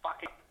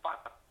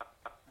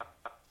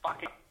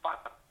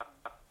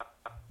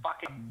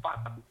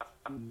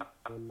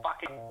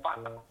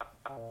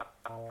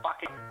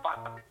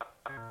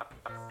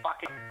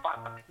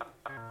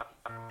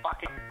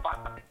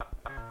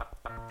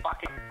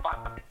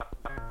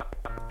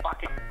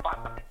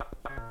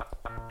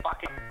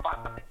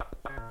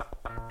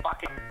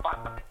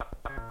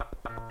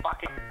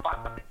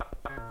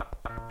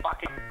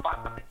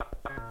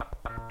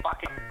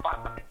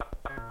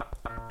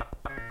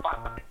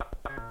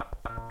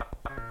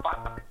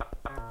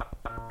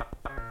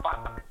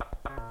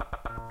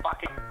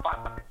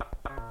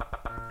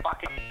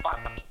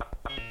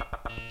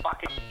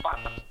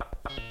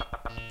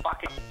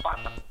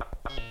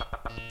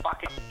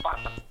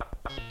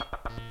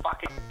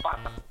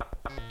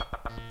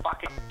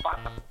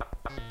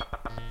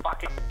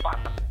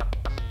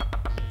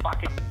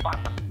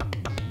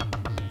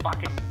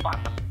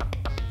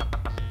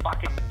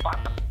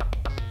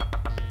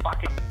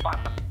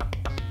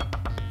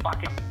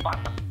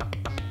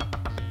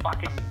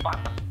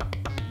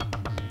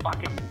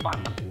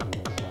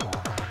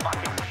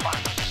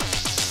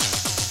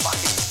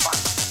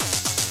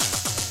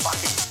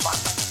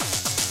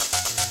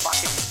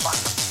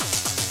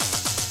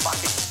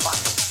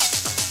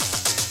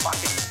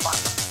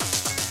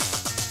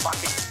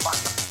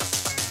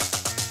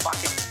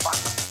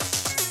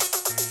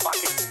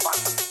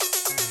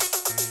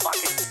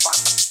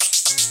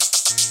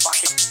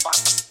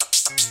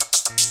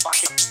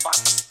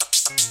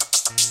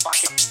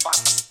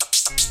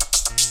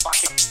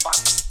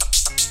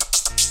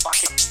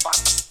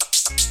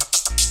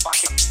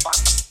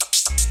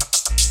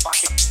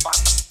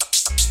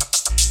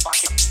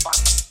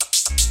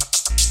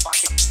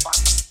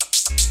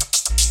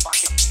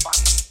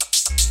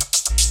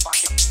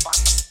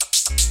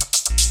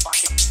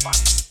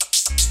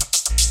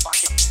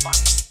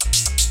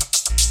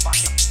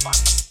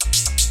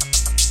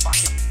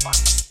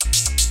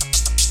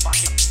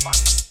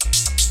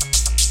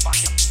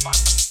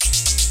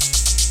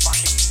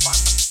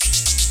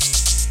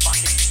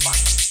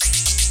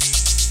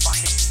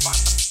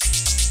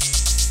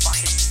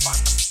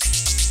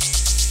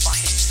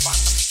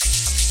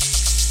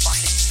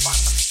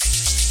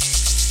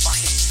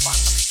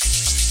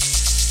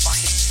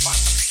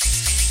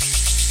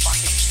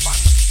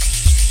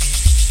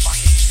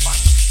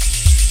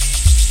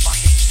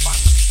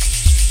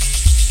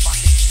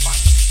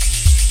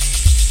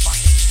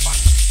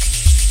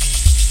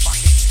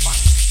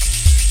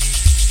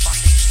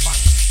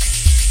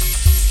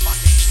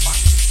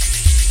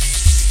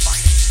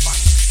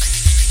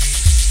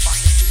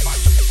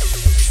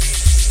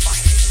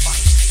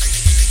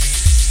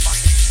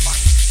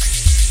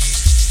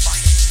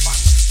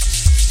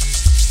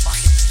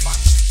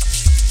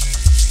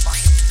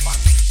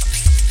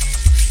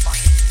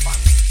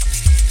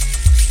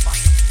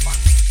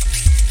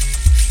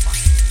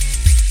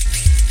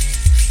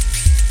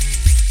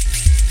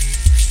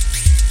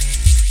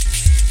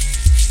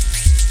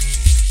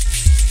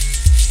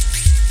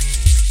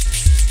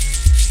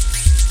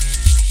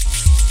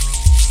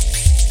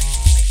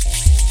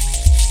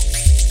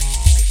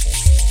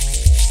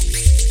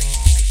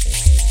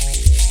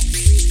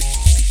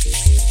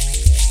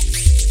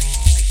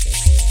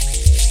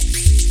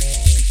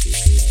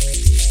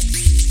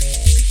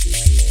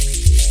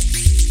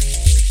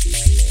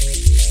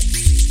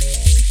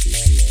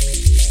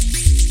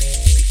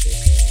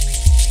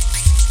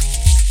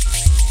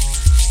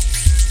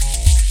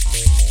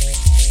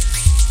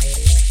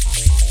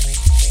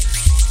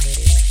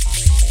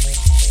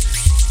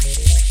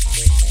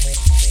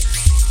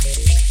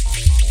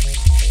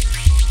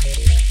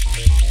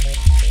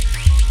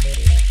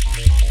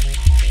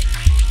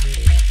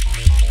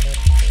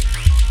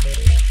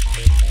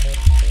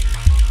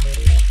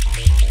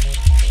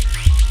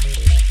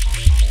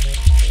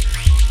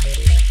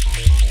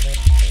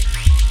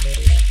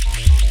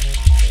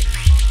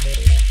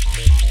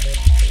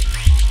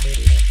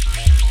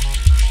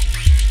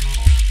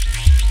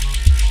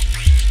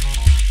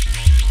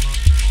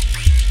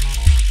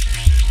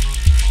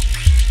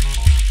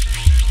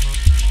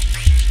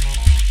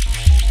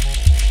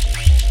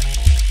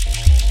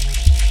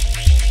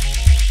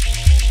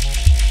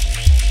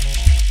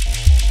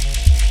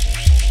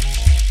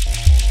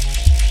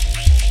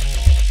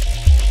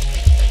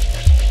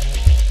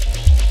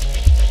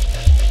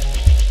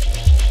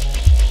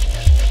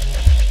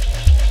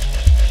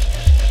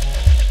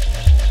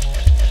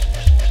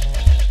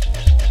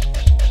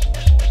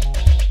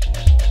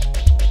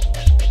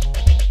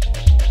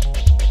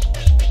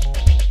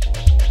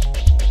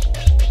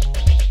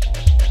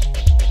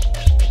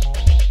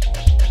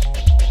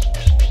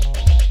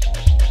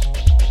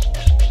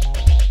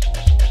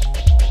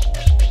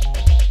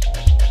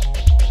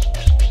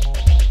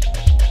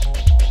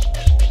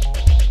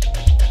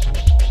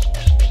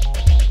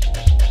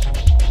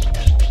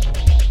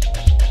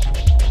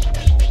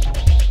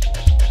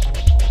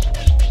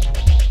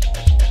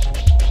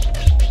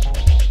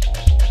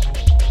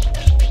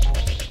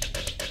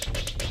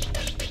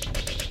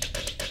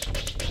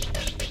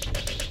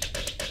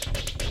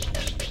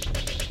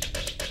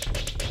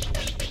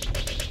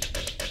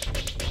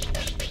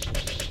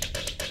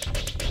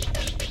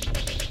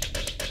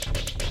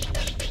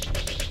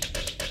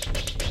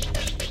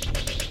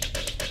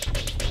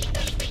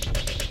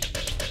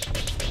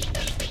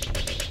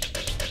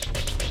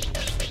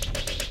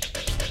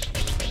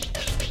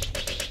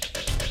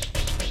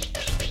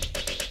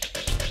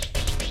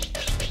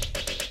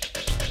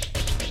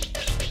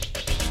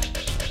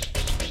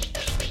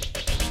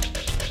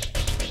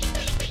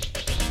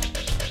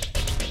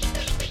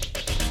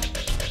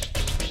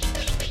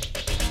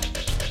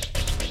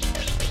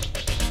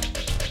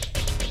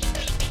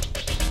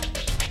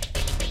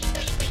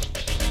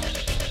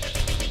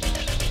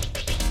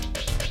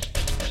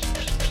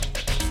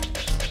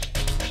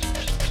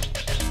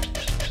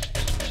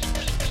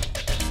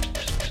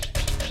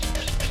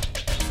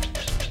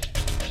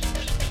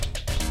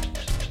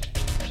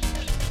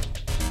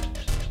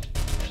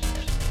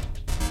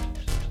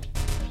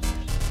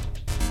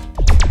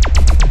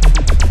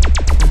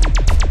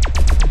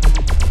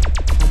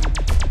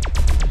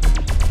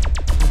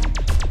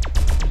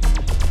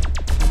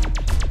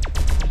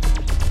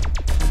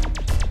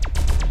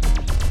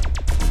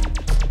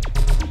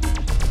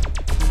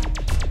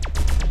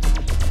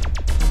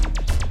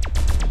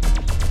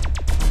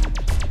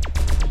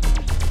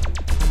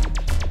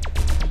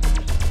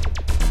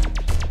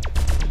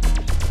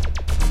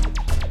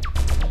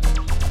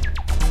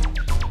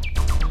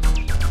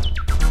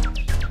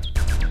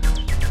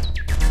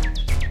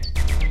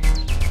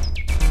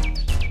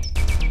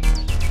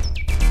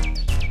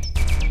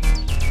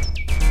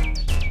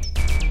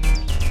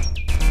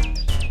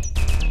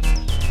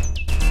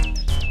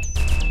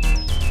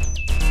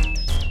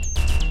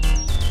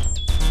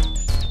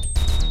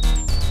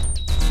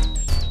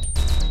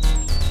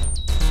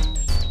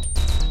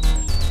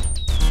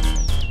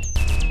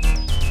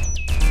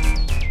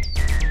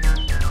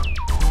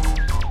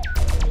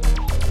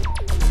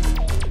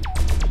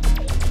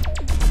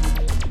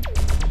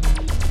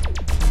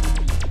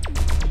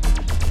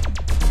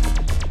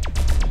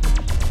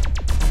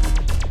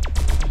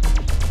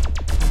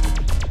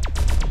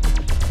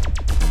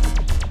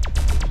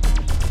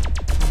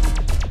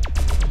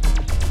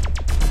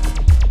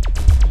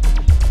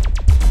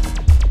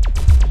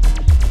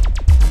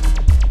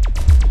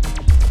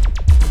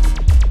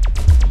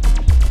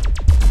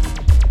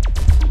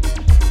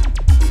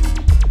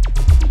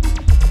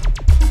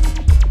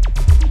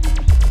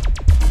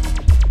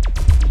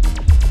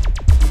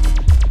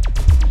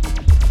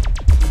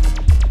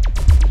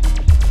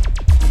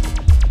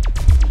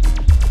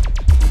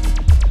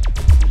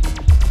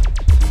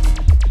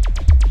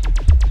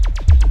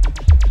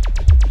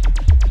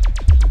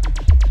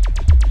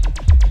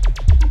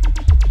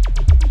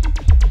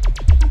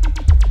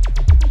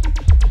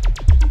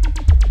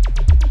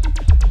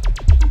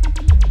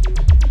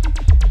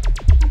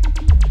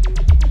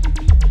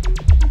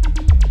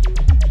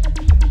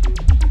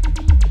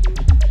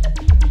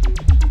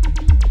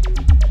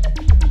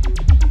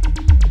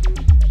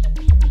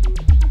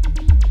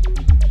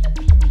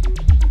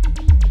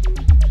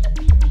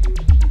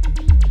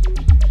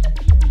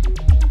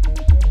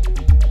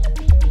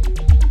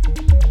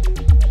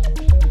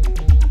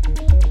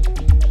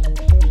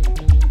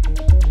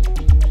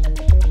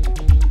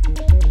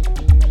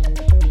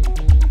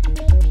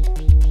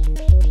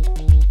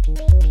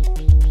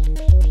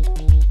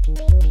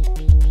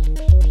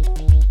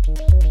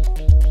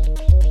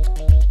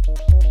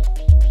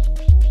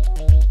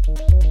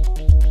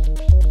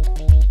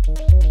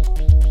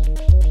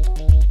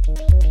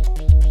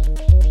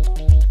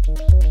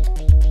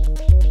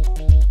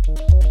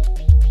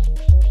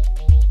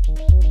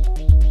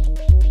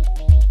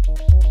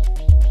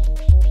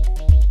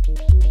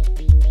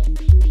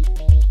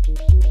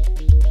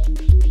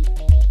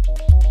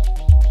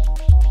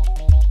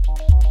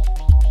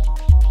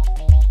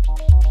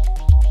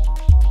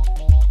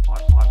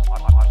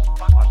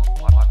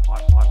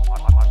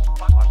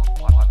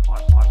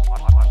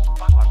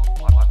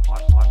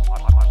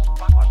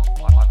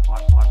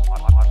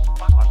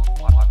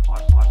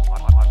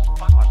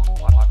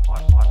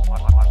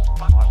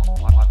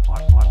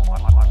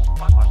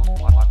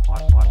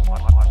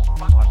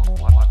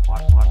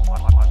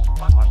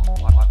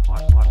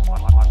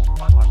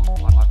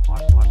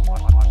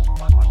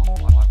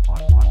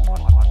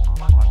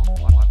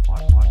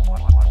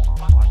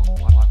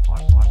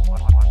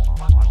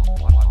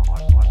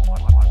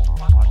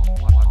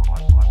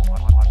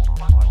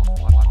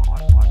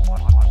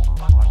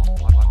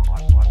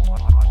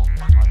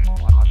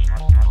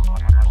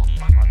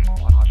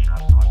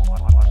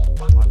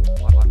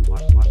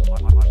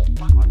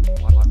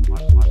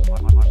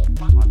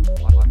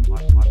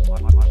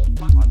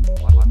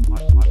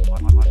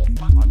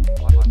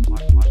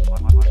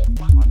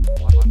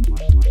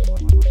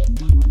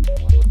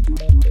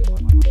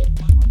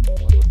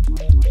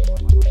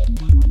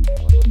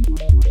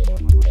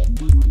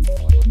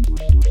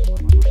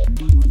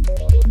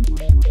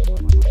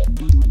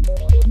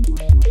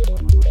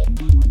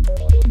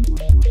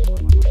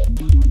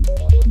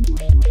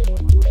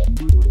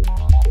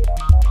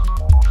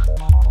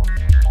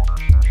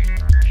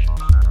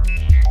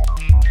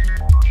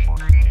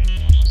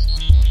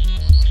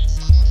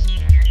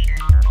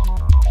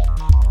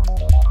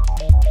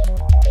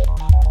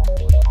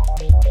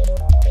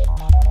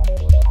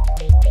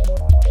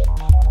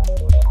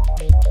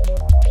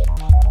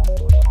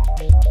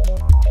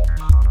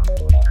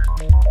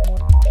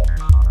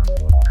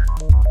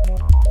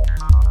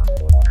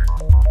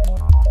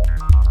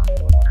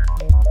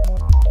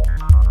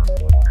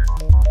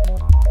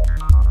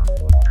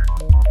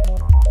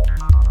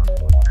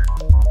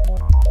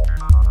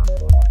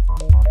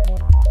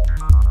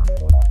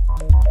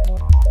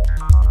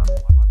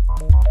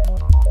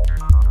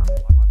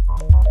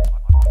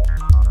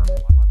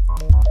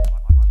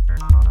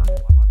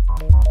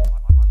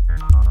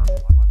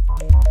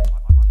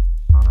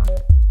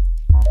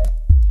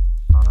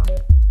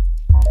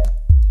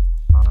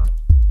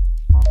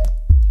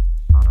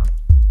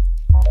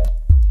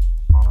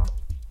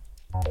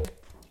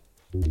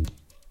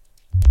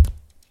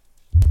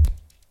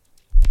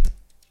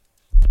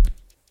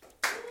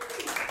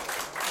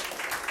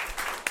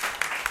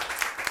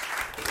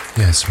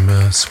Yeah, some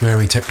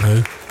sweary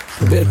techno.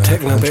 A bit of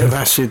techno, a bit of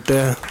acid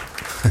there,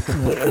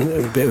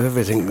 and a bit of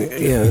everything.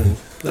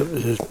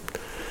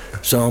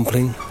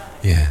 Sampling.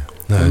 Yeah,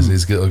 no,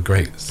 he's got a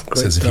great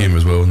sense of humour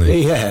as well, hasn't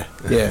he? Yeah,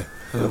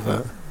 I love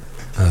that.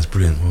 That's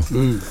brilliant.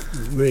 Well,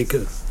 really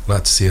good. I'd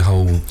like to see a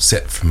whole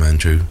set from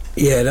Andrew.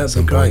 Yeah, that'd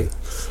be great.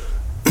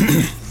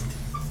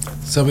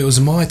 So it was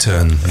my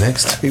turn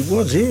next. It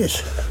was,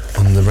 yes.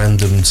 On the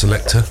random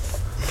selector.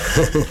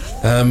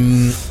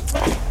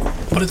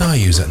 What did I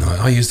use that night?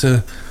 I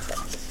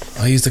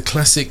used a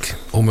classic,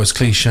 almost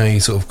cliche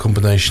sort of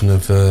combination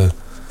of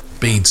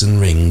beads and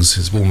rings.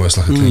 It's almost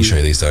like a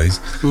cliche these days.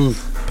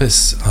 But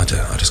it's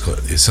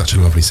such a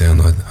lovely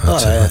sound. I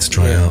had to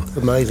try it out.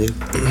 Amazing.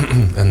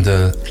 And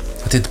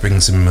I did bring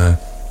some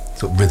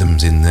sort of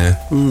rhythms in there.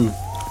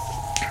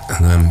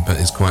 And but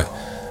it's quite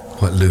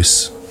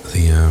loose,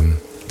 the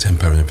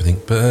tempo and everything.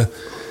 But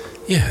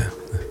yeah,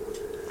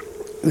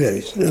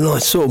 it's a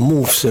nice sort of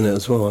morphs in it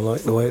as well. I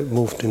like the way it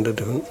morphed into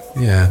different.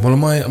 Yeah, well,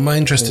 my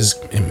interest is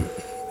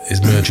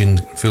merging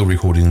field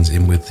recordings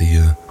in with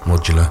the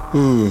modular,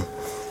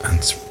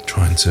 and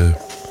trying to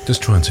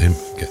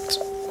get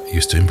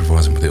used to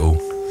improvising with it all.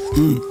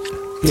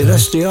 Yeah,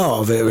 that's the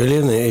art of it, really,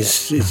 isn't it?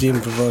 It's the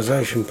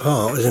improvisation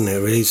part, isn't it?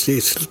 Really,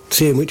 it's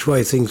seeing which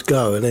way things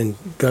go and then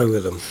go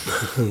with them.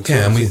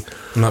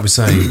 And like we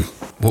say,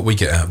 what we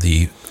get out of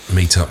the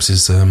meetups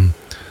is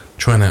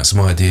trying out some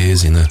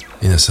ideas in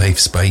a safe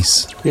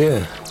space.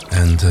 Yeah,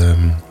 and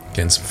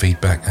getting some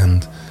feedback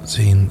and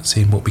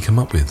seeing what we come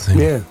up with.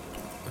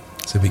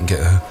 So we can get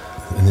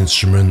an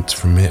instrument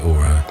from it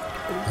or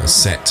a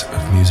set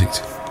of music.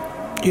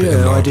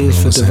 Yeah,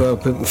 ideas for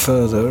developing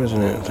further,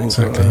 isn't it? Things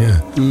exactly,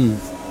 like that. Yeah.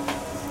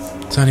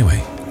 So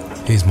anyway,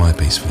 here's my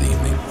piece for the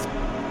evening.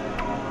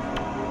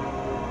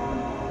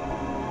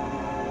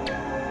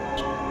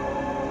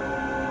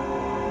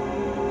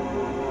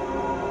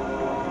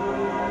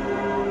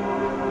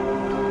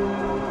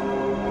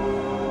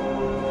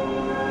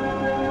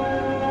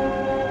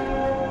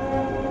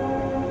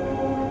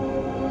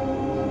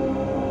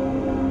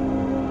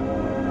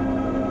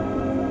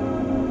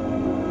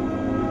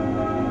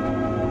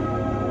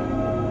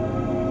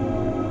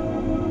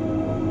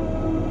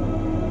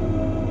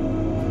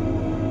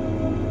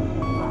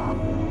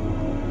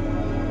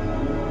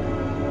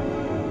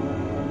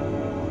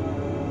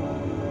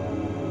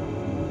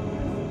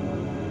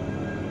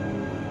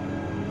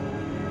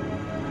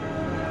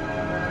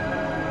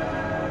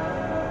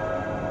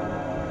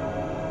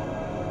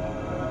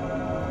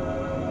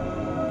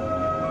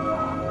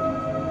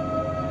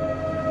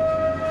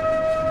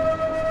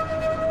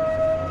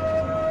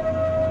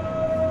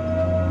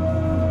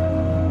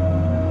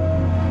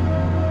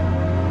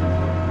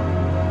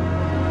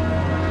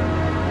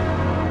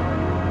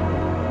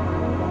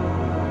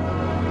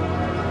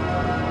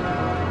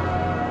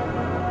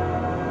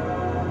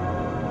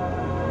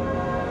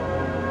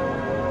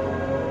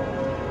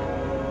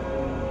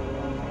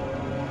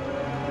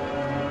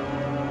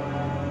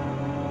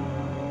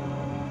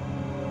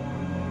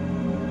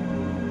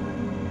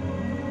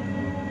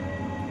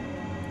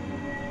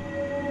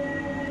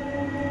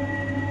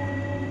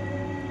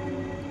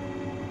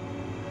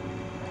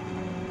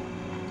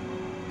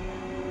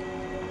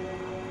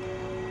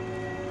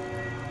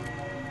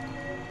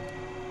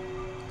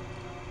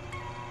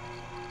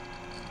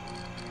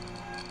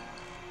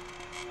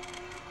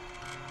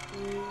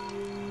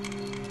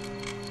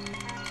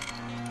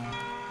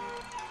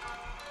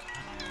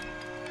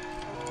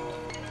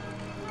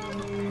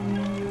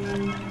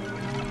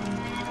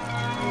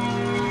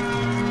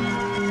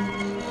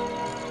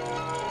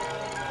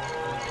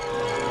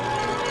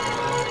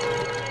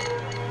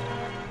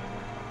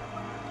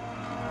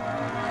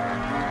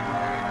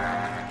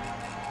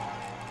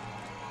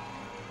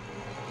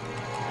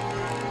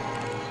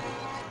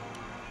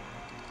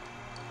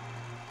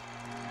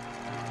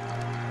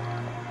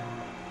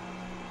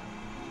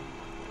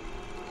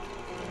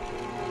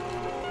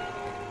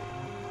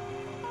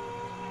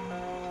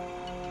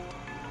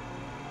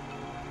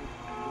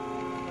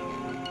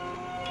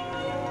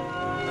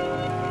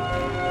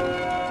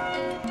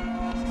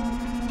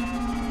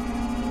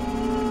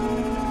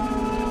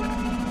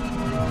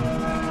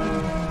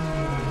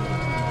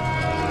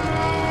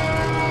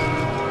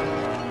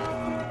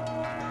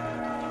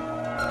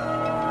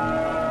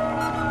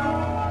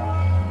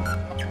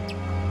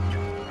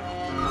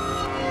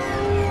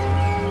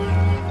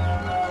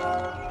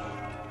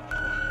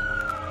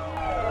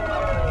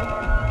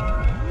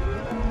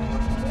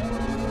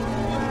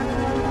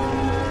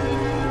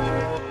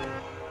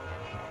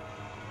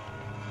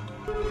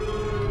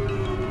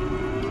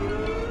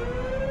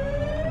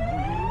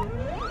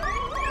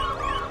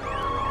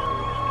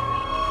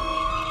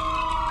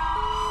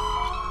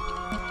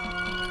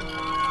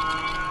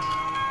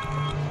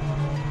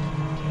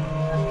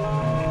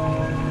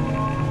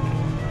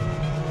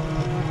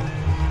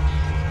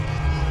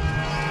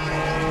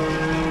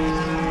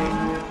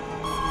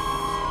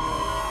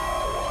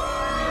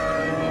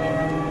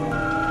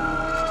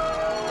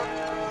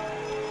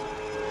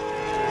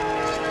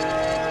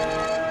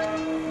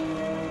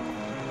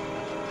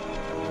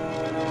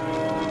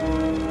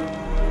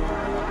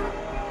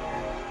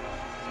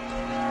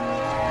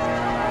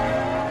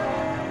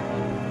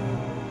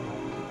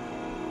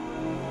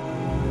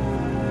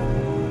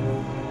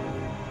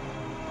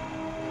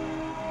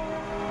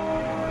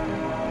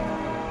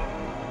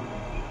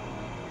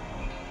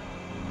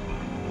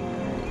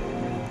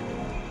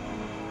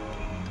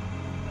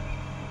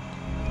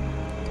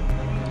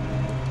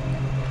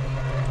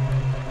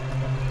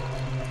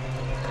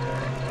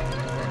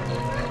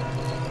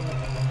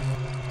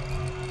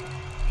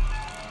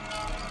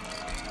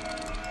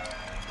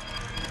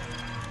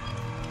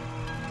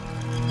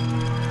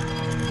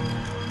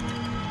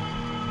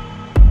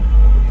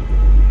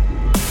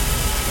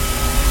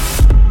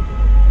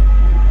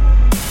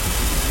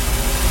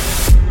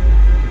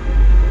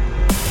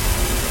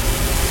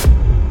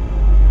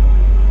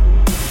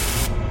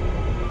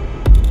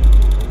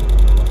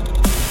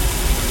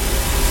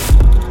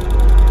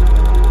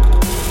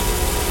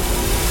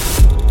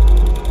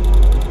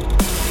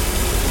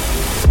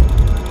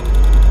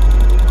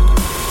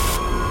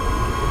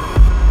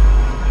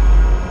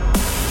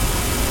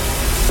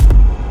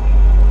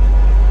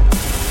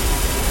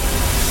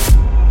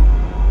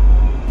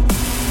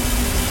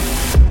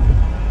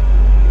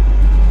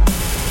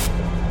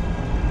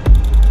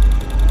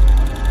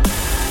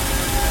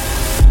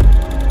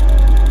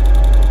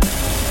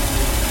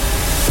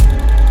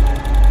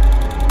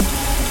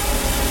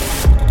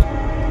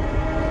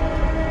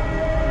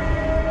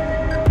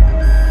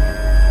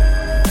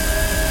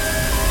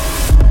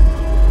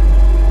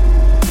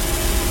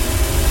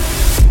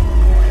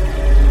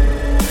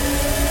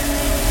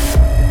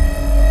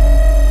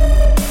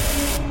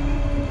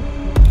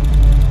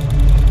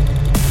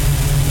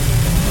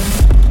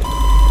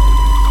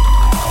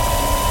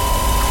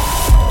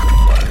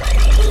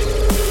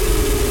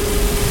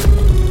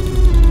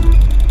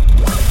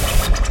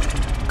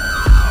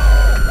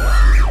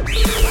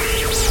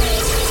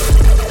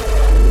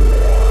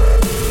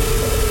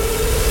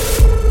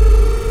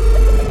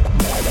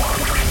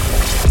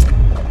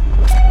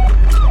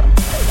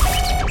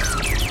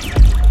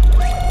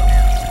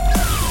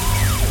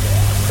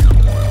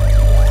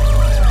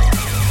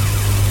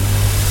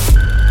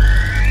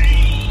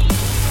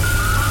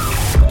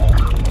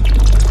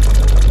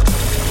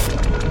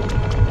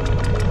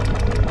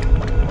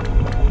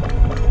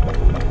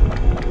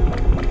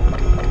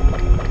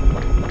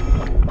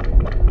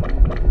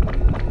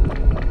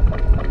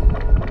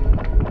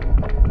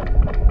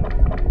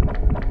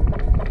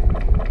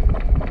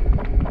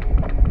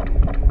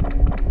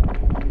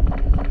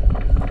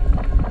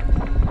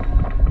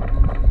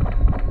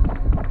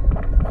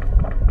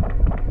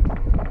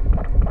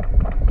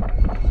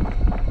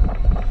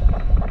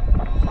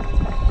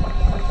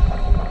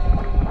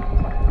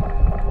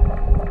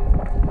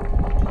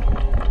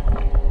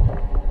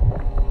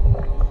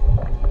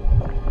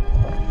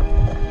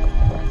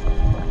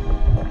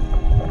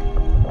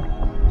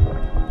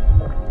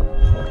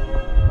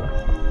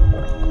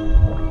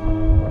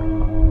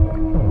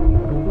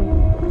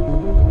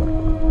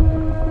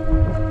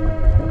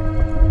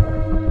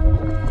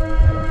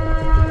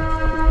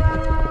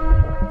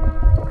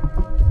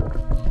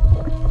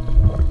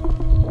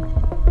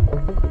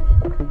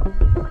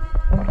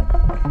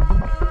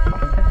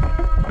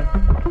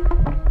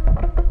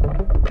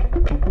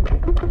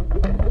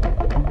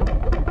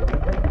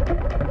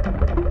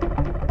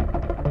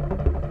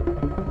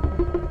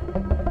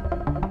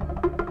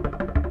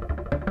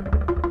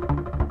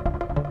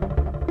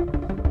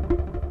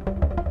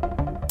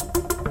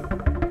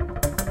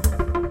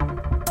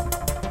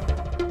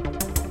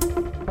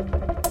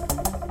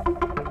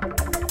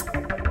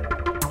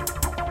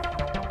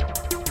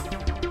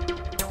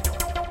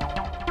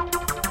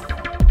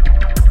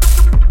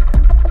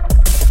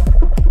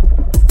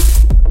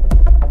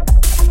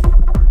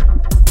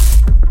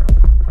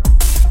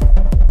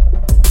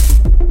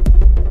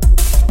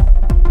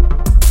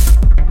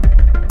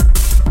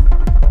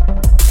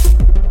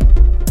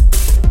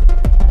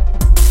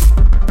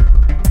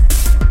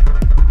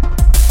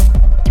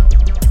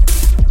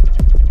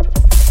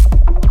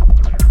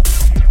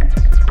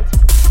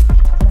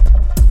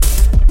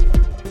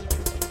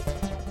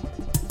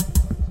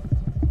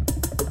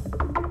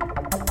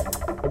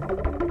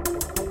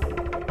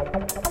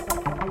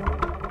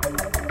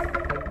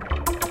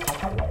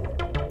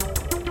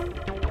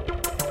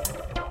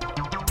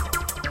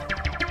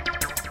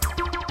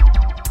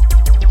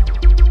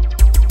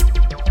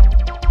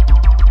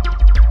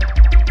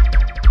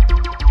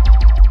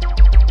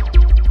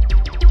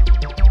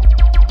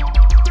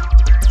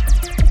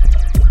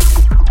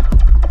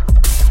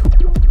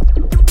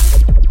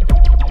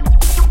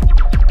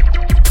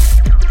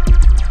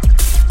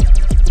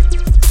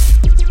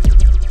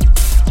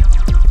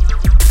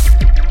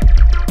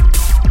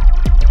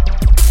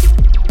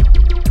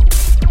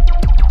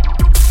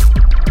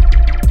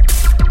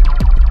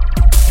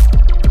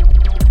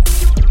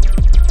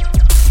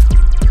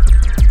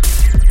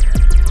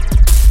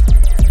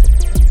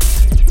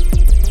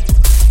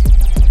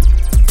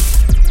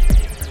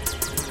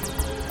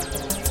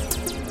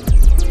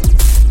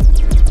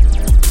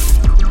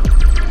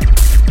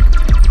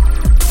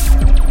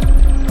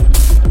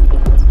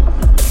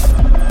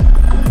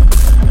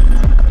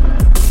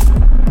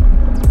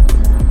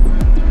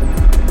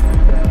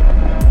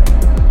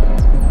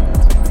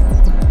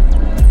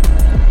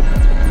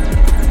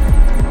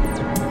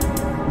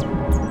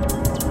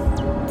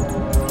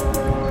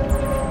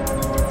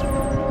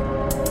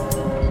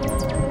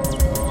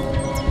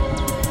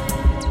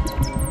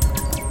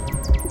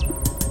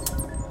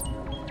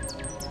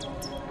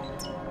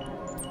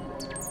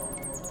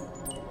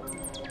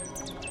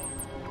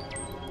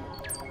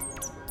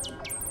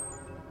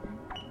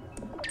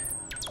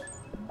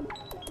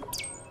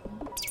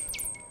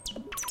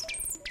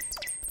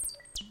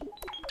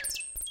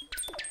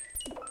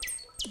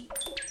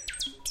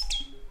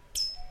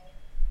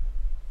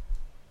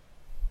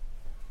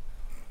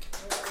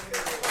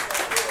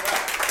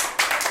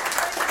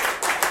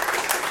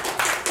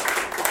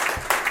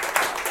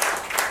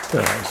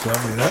 That was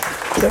lovely.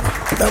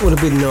 That would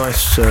have been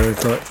nice,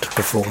 like to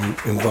perform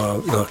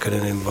like in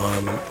an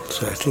environment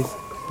setting.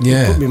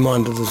 Yeah. Put me in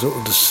mind of the sort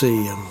of the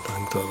sea and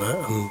things like that,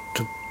 and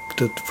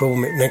to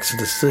perform it next to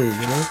the sea, you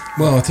know.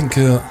 Well, I think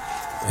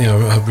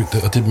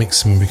I did mix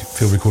some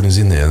field recordings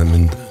in there. I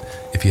mean,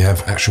 if you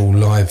have actual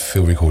live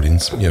field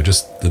recordings,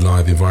 just the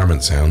live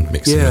environment sound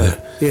mixing with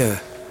it. Yeah.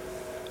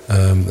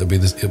 It'll be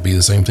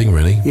the same thing,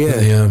 really.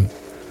 Yeah.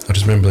 I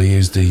just remember I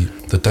used the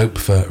dope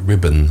for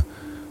ribbon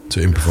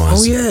to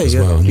improvise as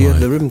well. Yeah,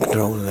 the ribbon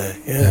controller there.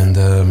 Yeah.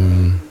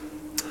 And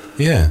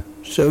yeah.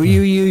 So are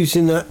you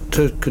using that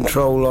to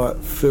control like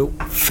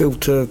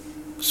filter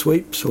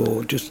sweeps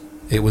or just?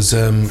 It was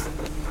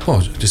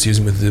just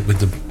using with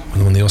the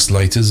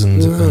oscillators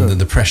and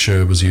the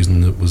pressure was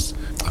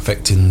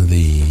affecting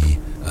the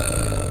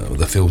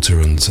filter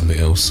and something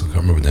else. I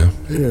can't remember now.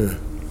 Yeah.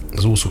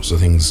 There's all sorts of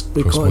things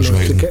cross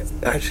modulating.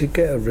 Actually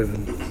get a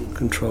ribbon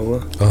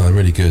controller. Oh, they're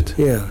really good.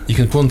 Yeah. You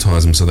can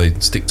quantize them so they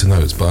stick to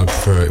notes, but I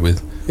prefer it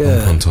with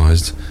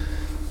unquantized.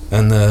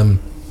 And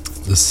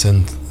the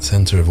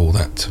centre of all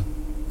that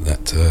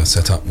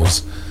setup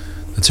was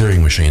the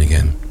Turing machine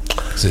again.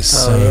 Because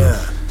it's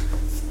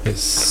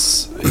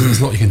there's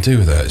a lot you can do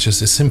with that. It's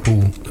just a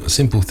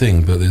simple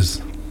thing, but there's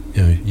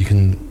you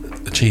can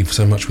achieve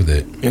so much with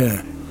it.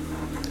 Yeah.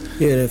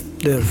 Yeah,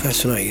 they're a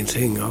fascinating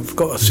thing. I've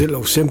got a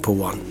little simple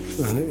one,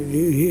 and it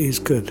is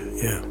good,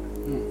 yeah.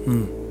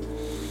 Mm.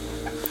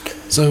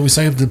 So we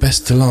saved the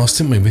best to last,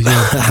 didn't we, with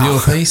your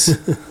piece?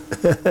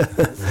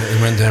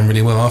 It went down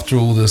really well after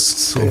all this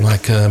sort of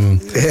like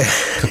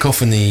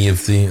cacophony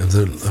of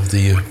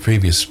the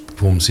previous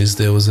performances.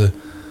 There was a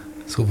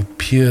sort of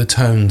pure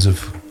tones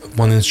of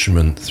one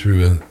instrument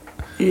through a...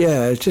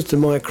 Yeah, it's just a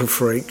micro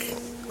freak.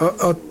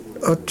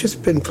 I've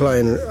just been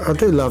playing. I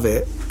do love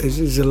it.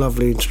 It's a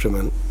lovely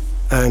instrument.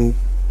 And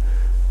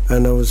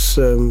I was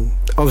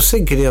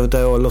thinking the other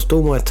day, I lost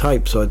all my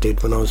tapes I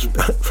did when I was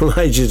from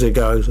ages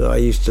ago that I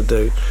used to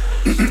do,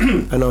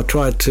 and I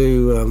tried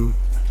to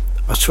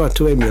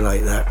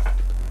emulate that.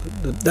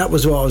 That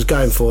was what I was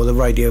going for, the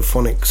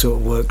radiophonic sort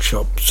of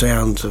workshop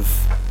sounds of,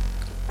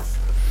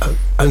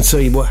 and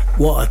see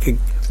what I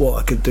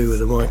could do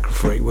with a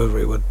microfreak, whether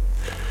it would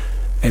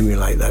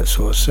emulate that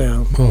sort of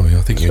sound. Oh, yeah,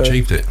 I think you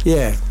achieved it.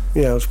 Yeah,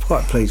 I was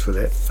quite pleased with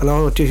it. And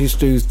I just used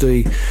to use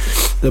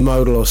the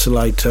modal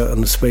oscillator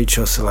and the speech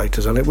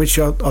oscillators on it, which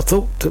I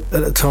thought at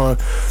the time,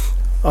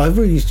 I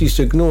really used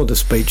to ignore the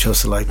speech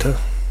oscillator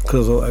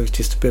because I thought it was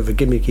just a bit of a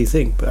gimmicky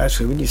thing. But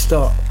actually, when you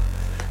start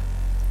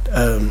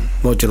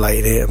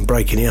modulating it and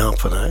breaking it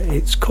up and that,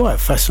 it's quite a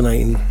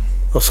fascinating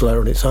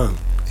oscillator on its own.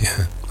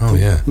 Yeah. Oh,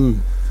 yeah. Mm.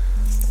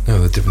 No,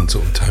 the different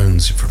sort of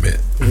tones from it.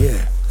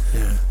 Yeah.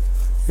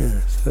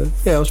 So,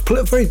 I was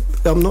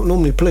I'm not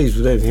normally pleased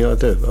with anything I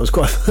do. I was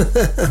quite.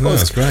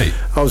 That's great.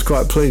 I was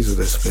quite pleased with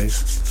this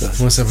piece. So.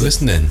 Well, let's have a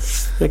listen then.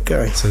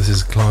 Okay. So this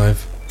is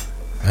Clive,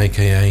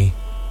 aka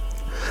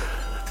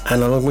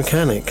Analogue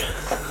Mechanic.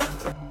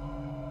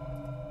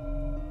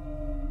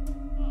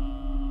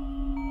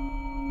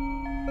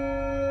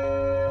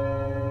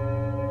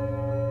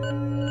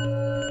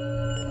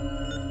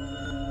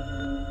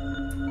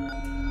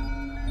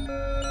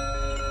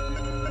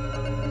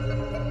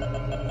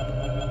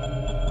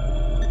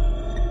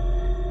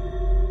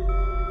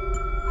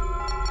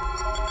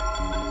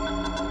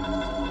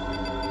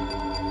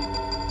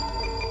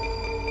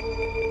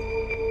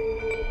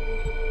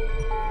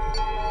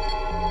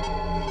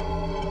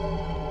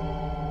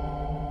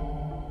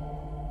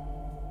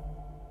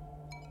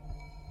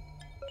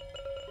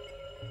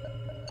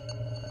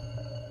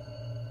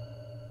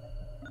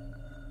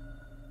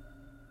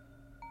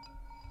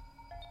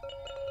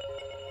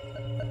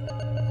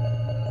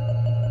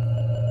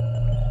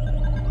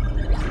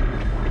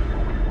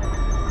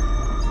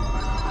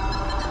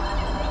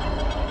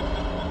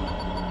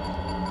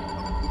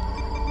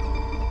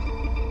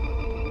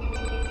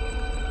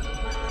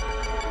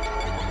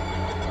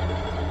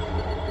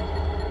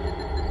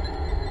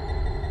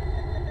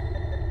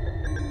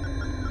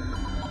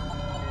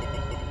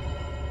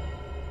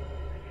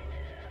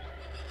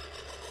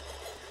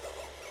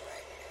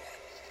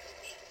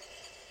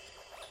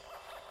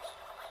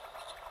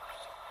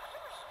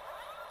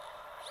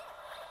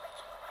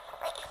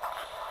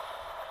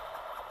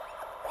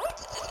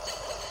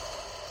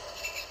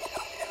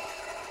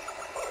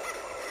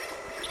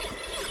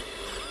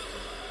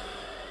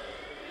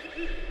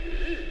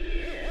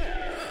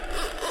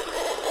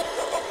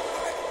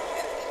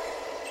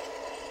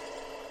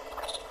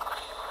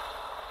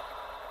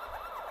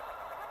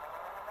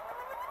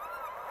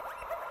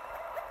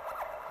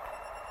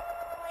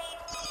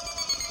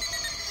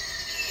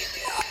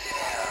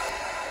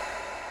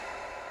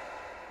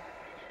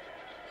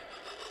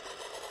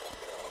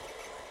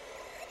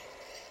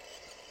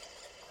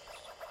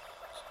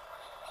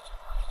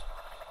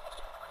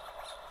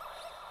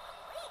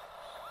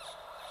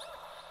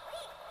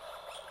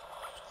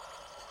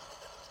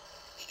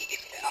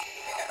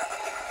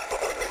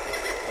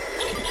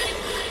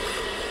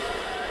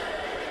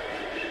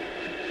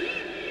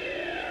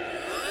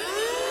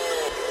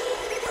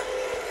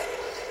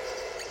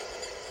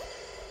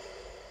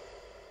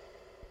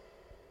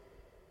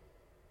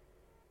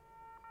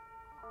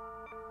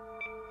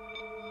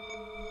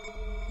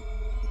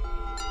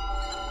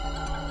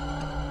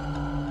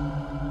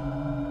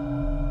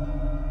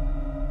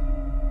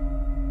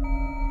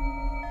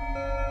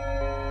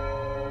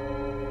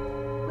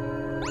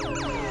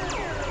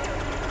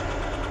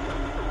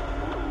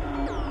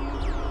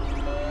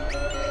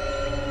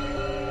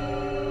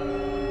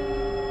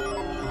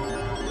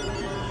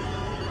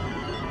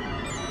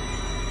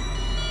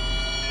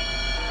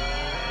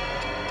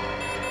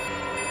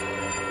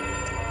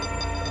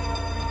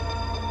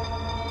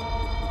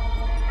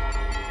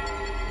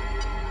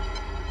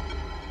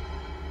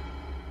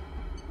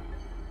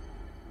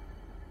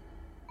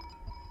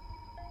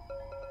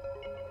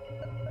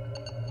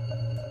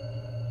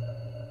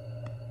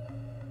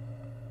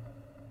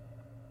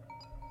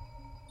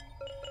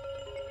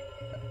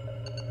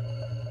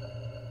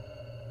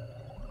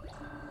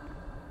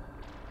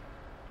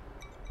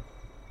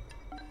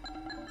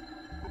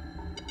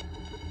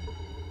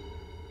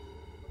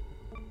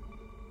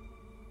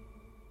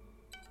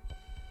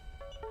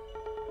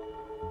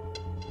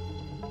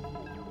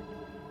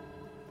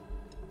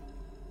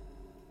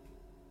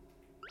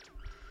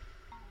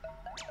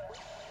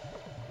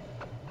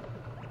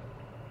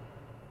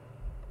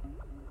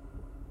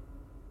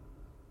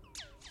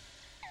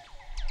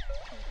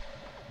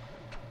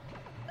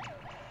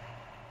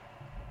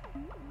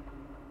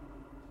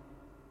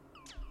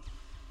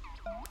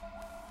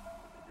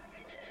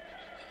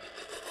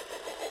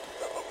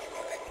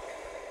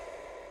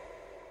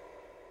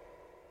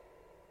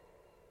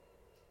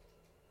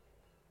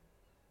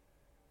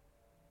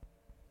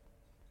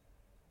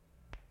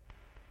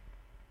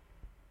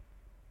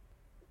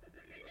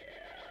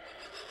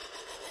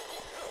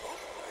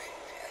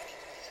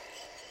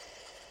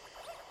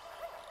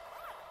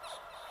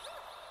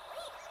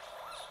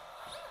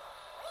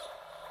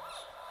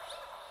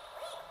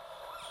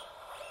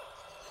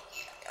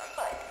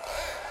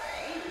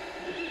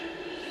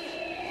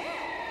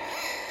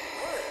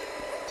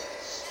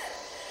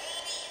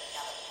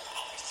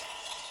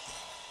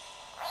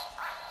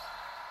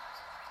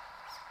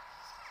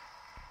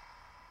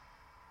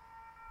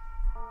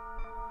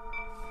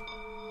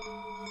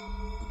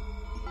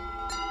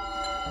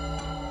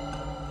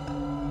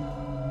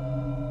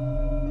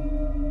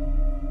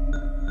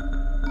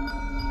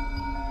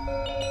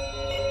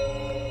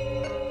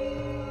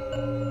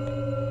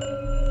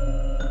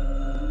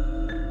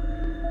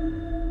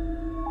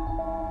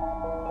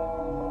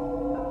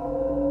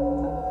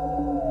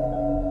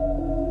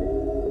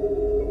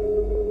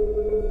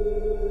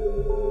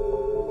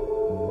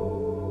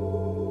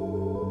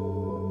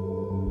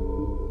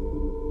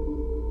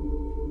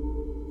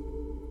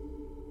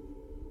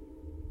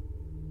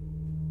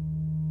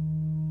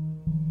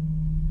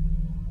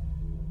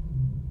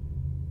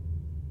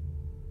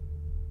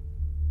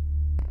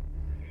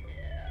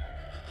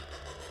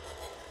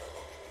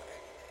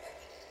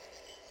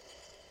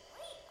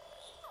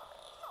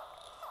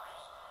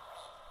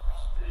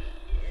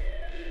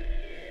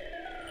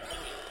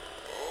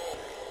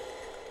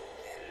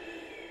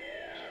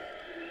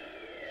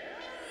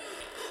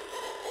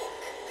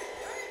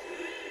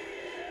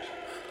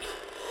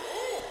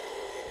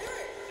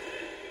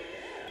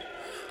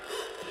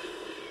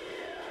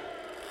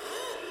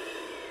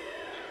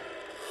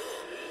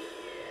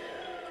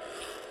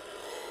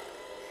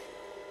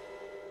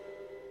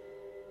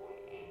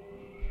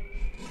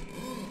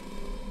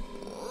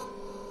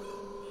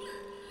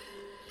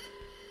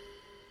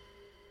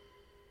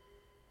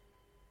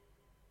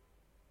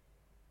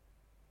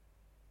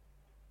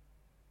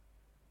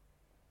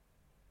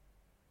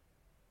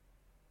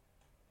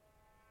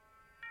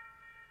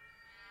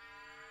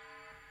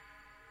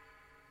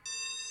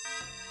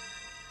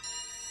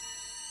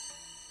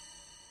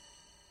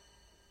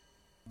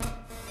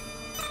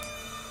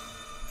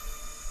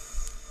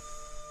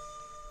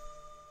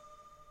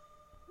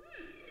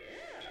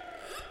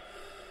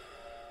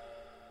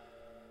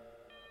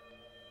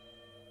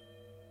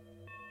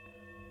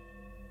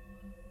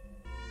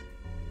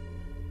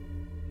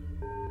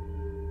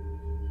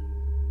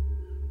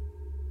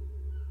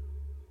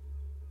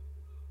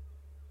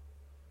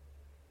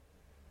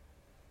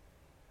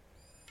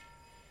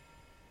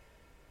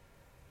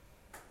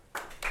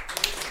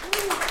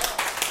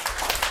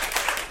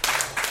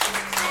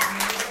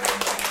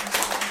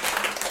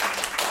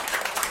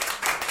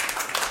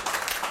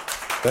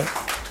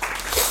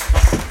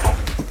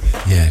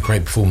 Yeah,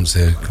 great performance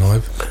there,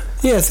 Clive.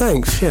 Yeah,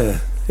 thanks. Yeah,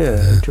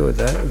 enjoyed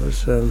that. It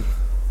was.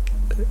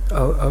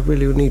 I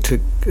really need to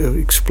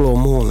explore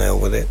more now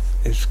with it.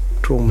 It's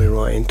drawn me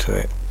right into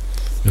it.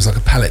 It was like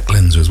a palette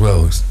cleanser as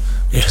well. It's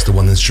just the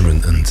one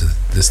instrument and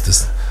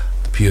this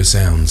pure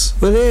sounds.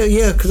 Well,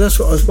 yeah, because that's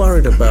what I was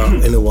worried about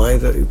in a way.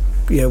 That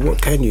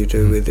what can you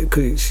do with it?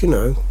 Because it's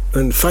and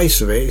the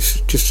face of it, it's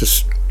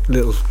just a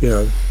little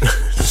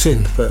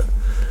synth, but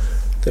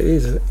it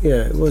is.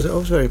 It was. I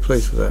was very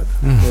pleased with that.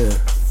 Yeah,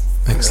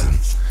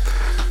 excellent.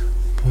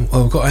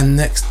 Well, we've got our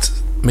next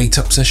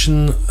meet-up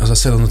session, as I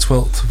said, on the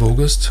 12th of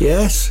August.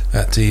 Yes.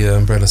 At the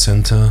Umbrella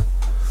Centre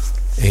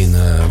in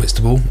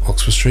Whitstable,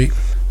 Oxford Street.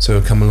 So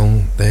come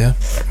along there.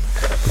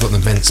 We've got an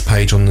events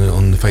page on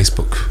the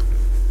Facebook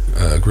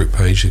group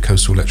page, the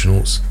Coastal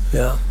Electronauts.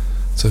 Yeah.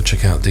 So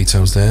check out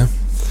details there.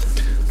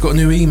 We've got a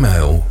new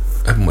email,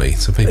 haven't we?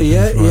 So people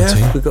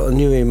we've got a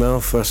new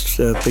email for us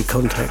to be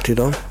contacted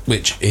on.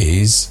 Which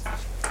is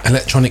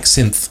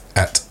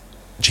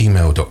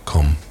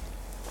electronicsynth@gmail.com.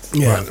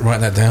 Yeah.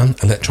 Write that down,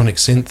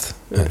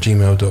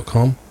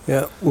 electronicsynth@gmail.com.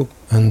 Yeah.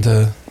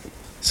 And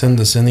send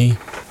us any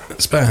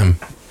spam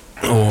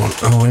or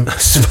spam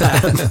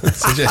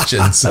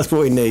suggestions. That's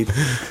what we need.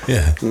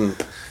 Yeah.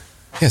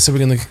 Yeah, so we're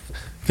going to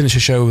finish the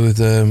show with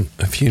a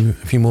few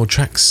more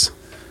tracks.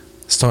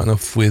 Starting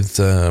off with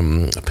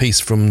a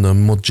piece from the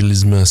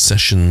Modulisme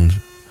Session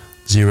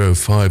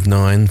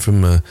 059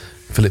 from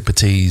Philip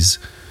Petit's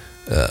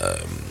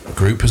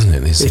group, isn't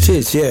it? It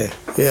is, yeah.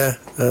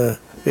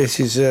 This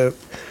is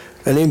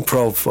an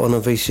improv on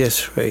a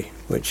VCS3,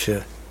 which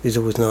is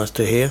always nice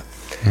to hear.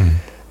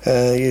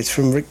 It's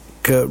from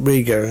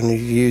Reger, and he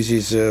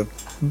uses a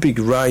big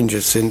range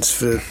of synths,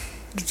 for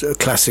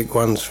classic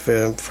ones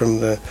from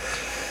the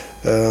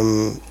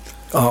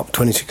ARP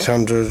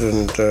 2600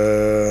 and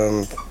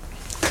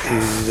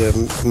his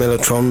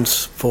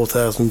Mellotrons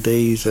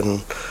 4000Ds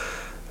and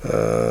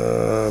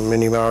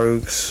Mini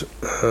Moogs,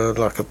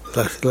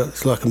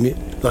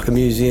 like a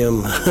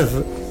museum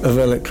of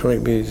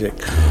electronic music.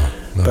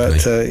 Lovely.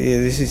 But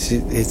this is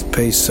his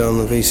piece on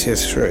the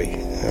VCS3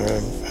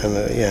 and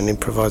an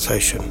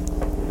improvisation.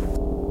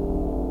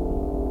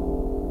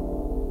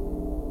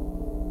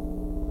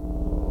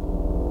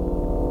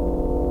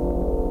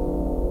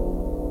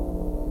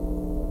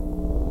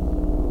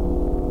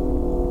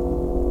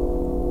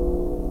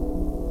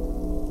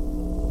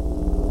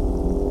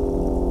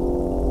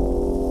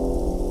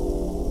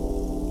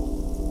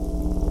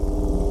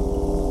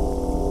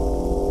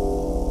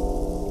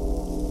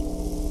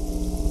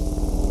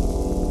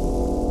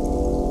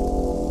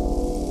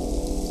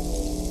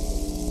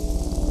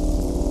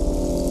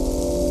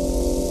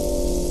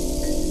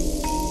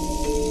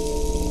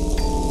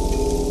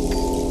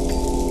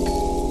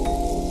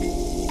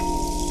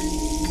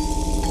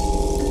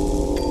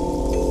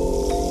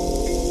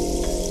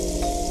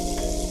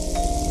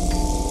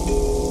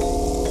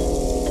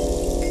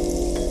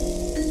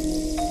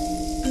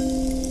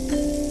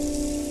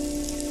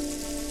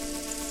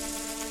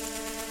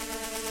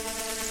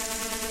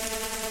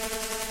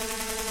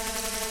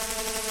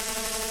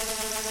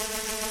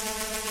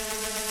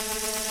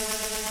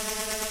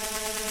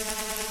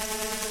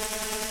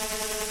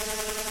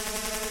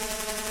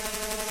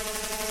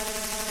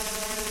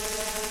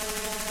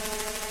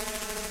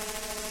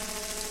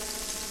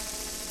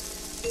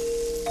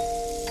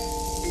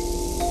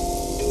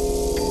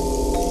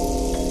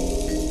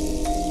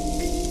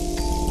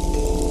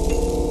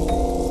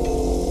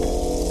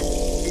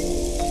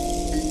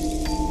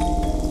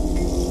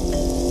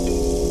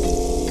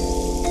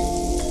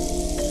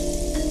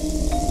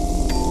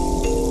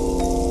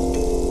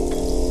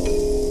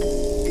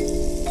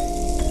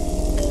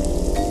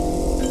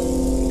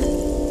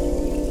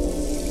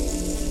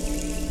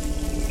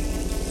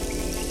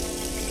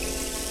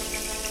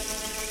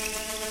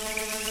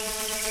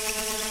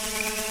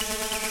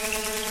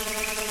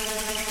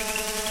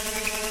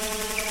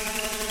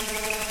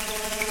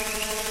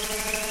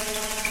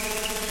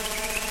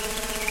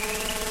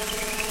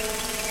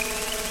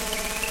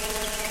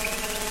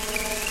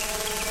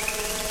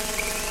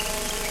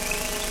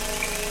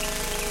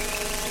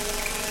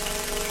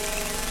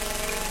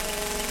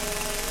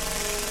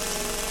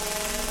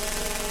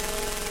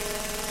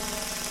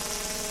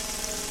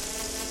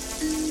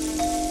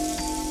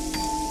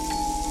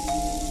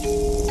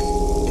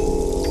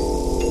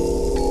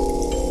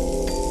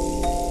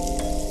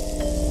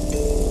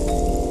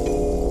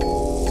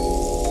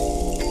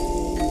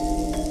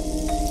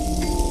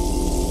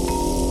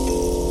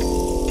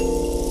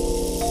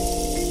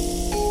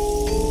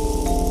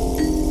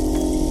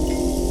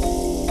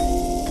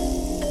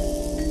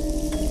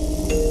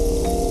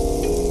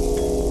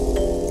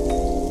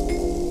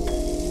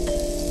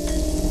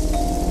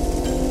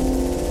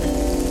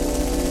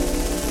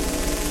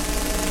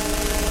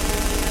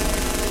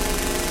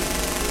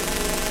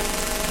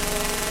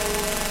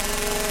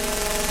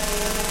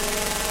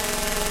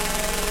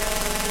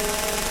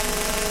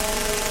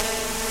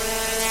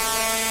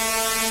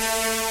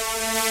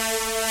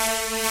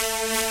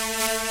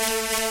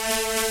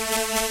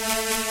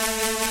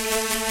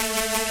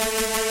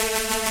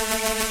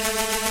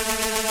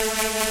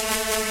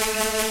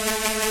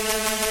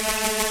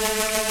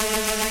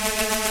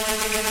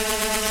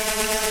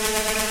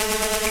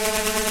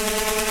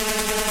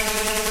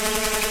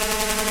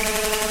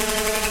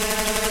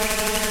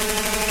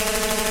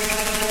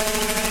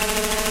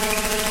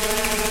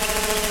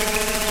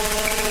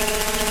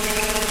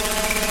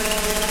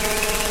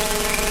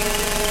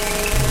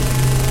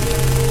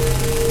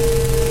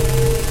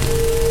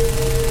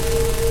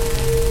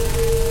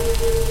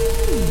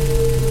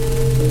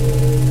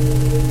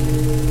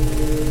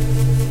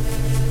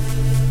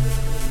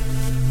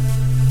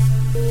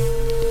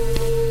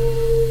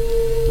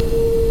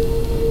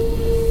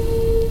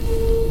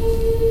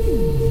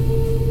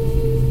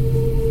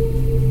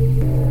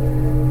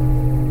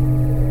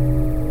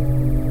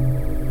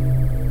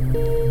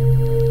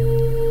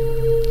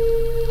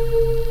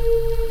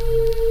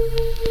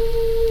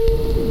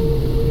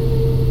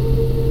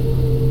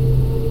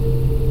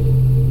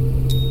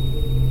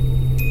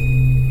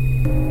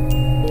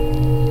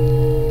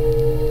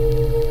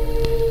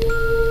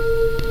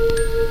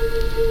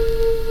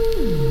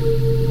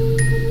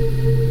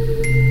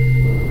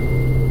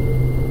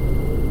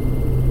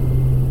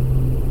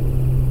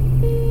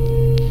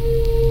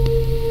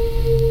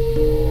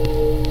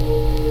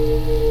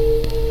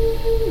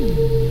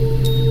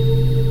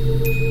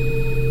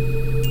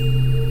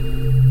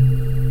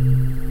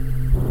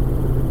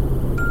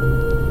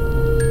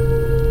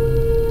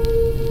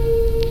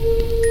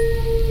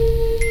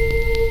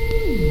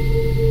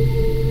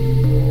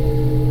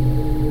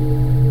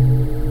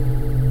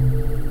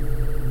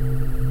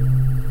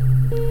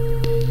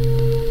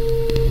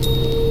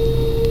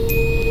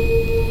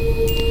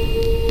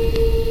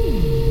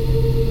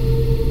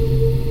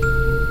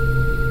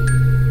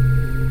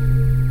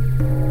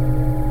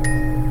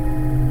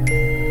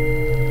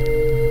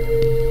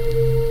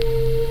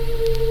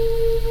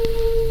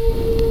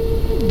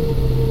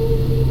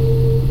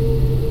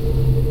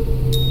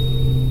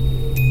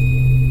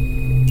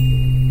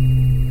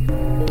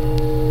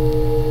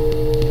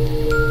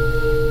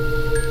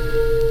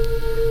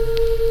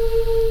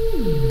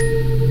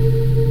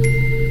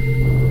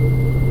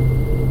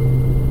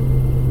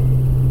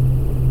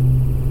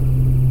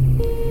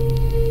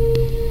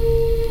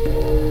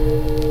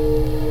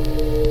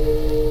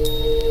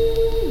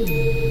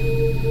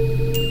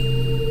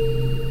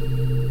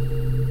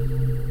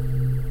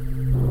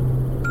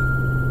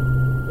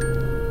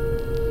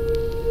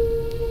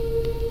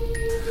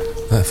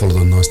 That followed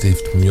on nicely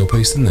from your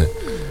piece, didn't it?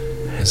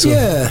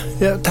 Yeah,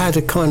 it had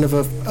a kind of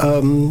a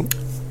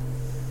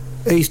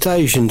East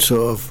Asian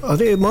sort of. I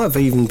think it might have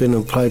even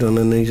been played on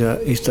an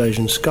East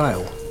Asian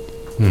scale.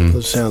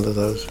 The sound of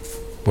those.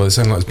 Well, it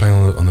sounded like it's playing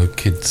on a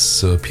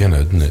kid's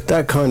piano, didn't it?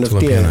 That kind of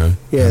piano.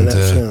 Yeah, and,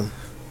 that sound.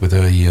 With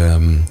a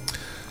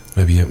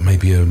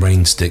maybe a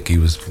rain stick he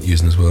was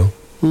using as well.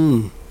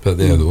 But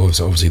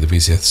obviously the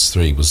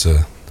VCS3 was.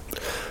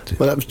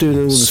 Well, that was doing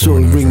all the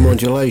sort of ring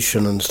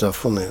modulation and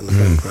stuff, wasn't it, in the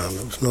background?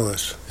 It was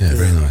nice. Yeah,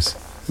 very nice.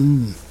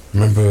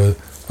 Remember,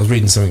 I was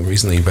reading something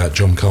recently about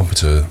John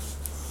Carpenter.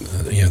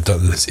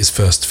 His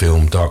first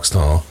film, Dark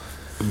Star,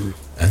 and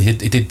he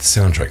did the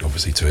soundtrack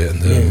obviously to it,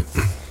 and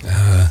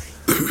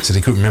said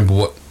he couldn't remember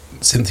what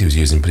synth he was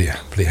using, but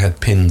it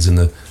had pins in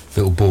the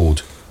little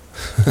board.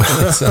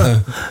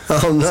 So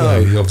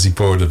he obviously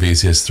borrowed a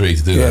VCS3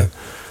 to do that.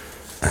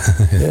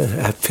 Yeah, it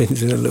had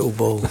pins in a little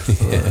ball.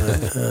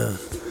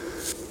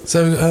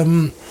 So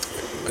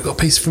I got a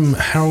piece from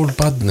Harold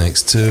Budd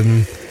next,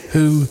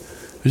 who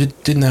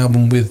did an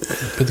album with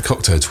the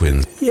Cocteau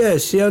twins. Yeah,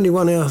 it's the only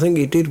one I think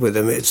he did with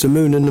them. It's The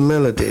Moon and the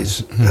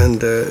Melodies,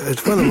 and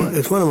it's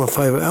one of my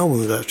favourite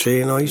albums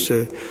actually. And I used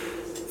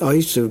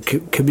to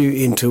commute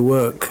into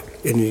work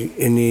in the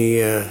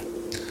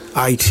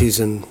 80s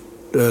and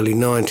early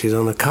 90s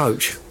on a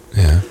coach.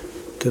 Yeah.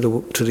 To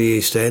the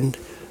East End,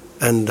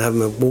 and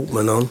having a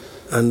Walkman on,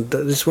 and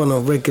this one I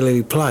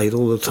regularly played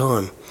all the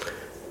time.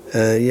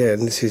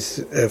 And this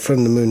is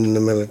from The Moon and the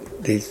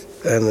Melodies,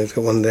 and they've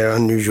got one of their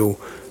unusual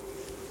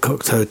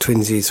Cocteau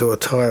twinsy sort of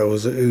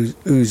titles,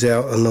 Ooze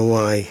Out and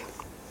Away.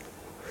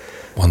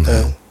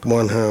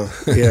 Onehow,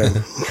 yeah.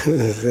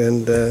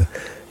 And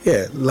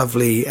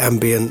lovely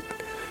ambient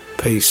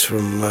piece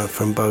from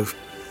both,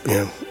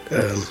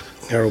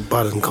 Harold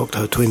Budd and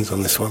Cocteau twins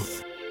on this one.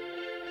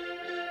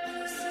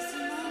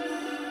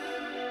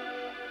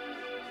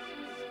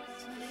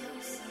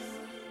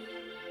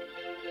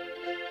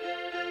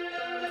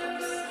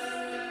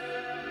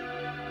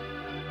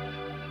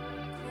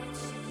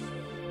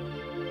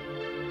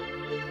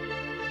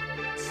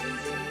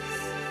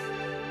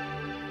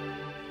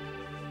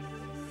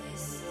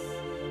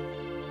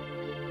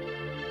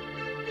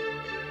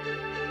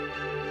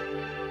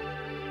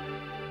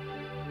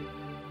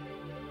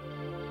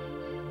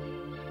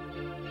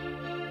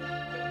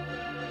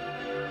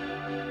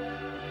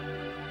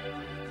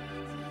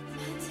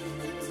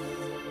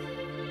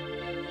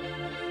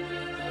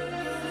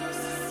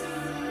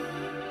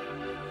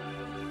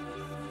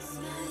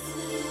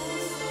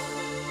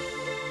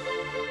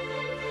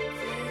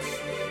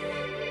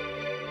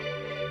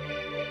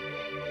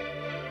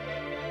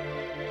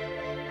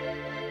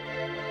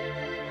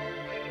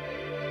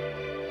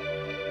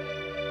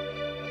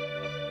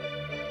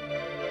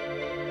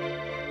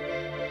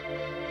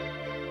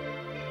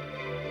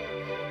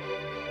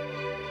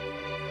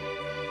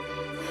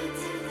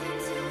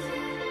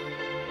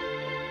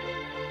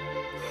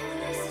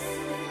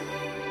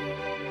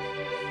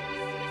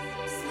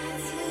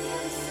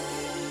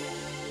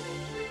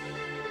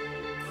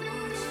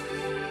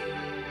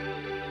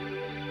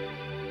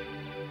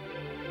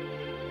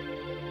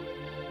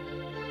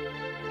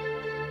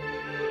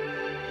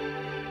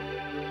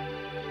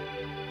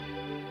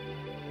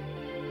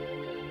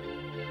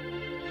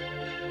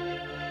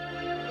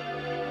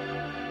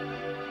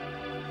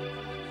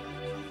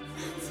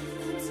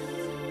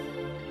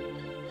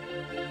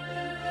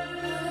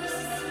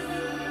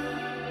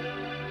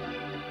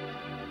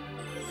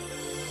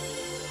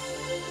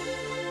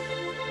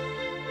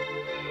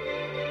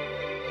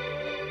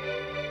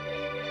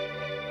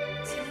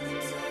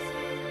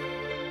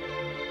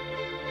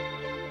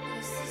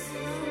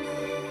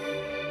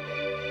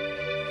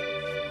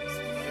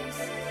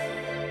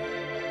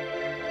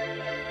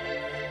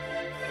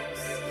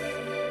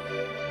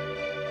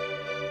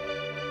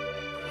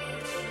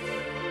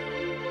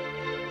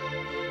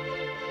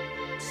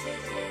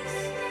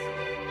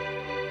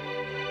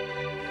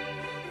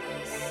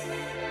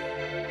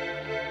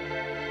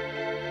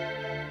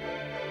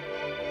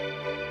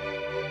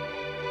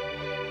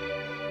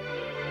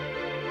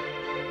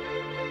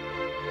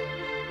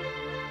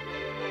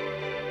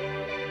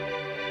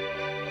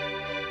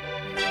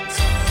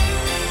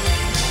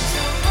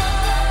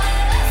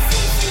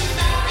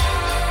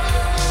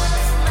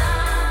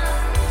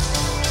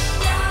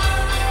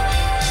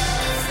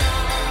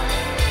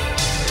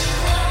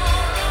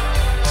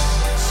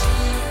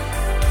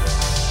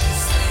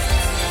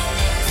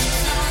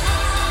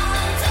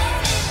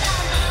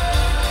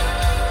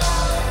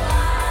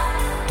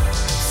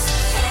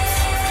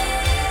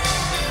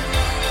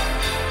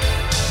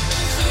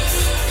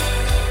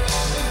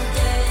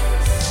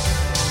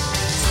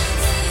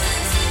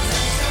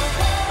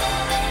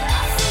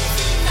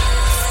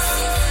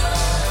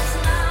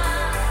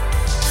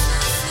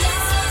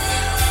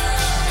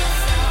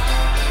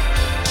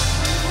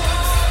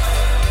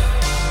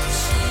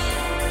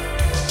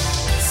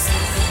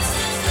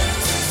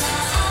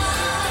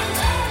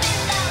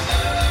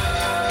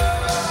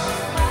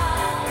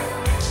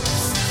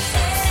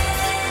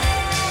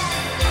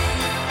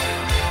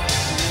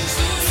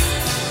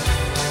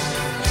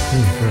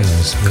 Very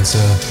nice.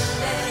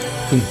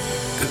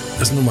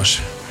 There's not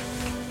much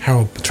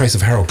trace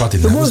of Harold Budd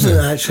in There that, wasn't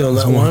there? actually on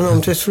that one.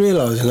 I'm just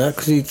realising that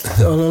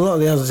because on a lot of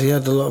the others he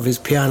had a lot of his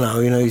piano.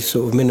 His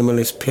sort of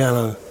minimalist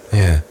piano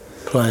Yeah.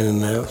 playing in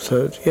there.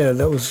 So yeah,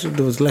 there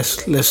was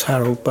less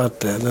Harold Budd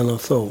there than I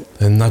thought.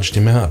 They nudged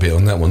him out a bit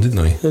on that one,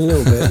 didn't they? A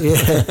little bit,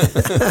 yeah.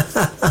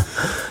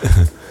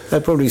 They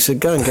probably said,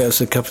 "Go and get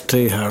us a cup of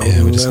tea, Harold."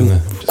 Yeah, we're just gonna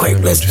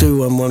let's lodge do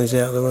one while he's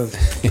out of the room.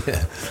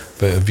 Yeah.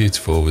 But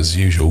beautiful as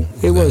usual.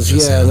 It was,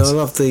 yeah, and I sounds.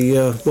 love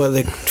the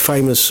the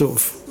famous sort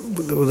of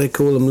what they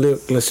call them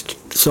lyric-less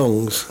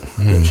songs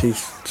that she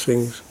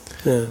sings.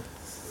 Yeah.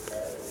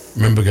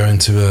 Remember going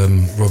to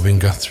Robin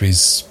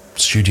Guthrie's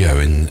studio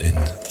in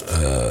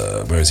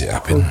where is it,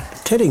 up in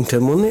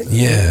Teddington, wasn't it?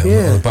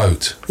 yeah, on a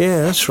boat.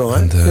 Yeah, that's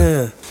right. And,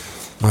 yeah.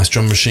 Nice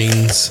drum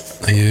machines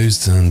they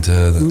used,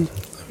 and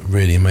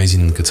really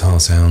amazing guitar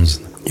sounds.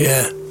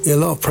 Yeah, a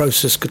lot of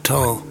processed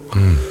guitar.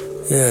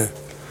 Yeah.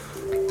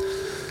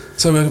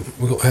 So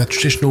we've got our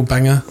traditional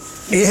banger.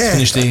 Yeah.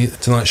 Finish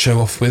tonight's show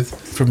off with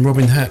from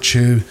Robin Hatch,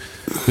 who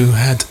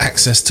had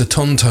access to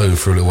Tonto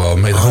for a little while,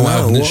 made the whole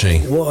album, didn't she?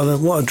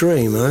 What a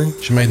dream, eh?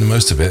 She made the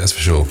most of it, that's for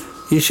sure.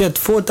 She had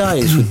 4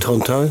 days with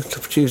Tonto to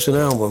produce an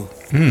album,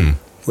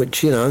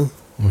 which, Well,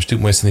 she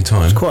didn't waste any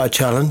time. quite a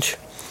challenge.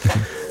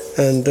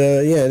 And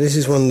this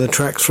is one of the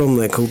tracks from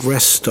there called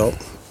Rest Stop.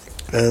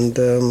 And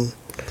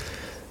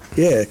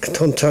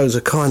Tonto's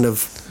a kind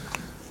of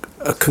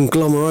a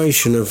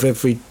conglomeration of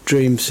every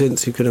dream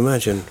synth you could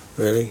imagine,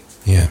 really.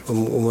 Yeah.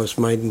 Almost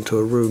made into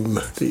a room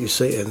that you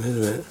sit in,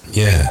 isn't it?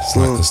 Yeah, it's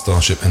like the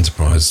Starship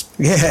Enterprise.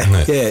 Yeah, isn't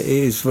it? yeah, it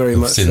is very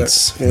much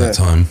since that. that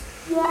time.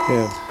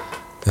 Yeah.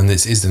 And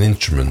this is an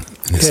instrument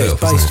in itself,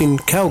 it's based isn't in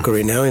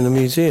Calgary now in a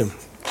museum.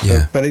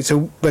 Yeah. But it's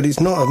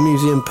not a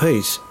museum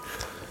piece.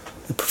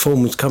 The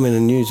performers come in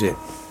and use it.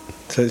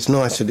 So it's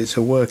nice that it's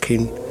a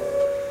working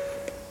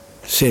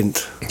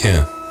synth. it?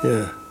 Yeah.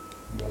 Yeah.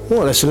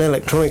 Well, that's an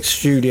electronic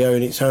studio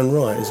in its own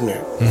right, isn't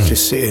it?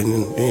 Just sit in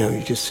and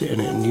you just sit in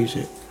it and use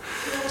it.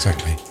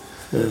 Exactly.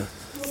 Yeah.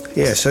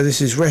 Yeah, so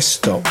this is Rest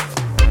Stop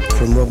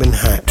from Robin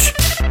Hatch.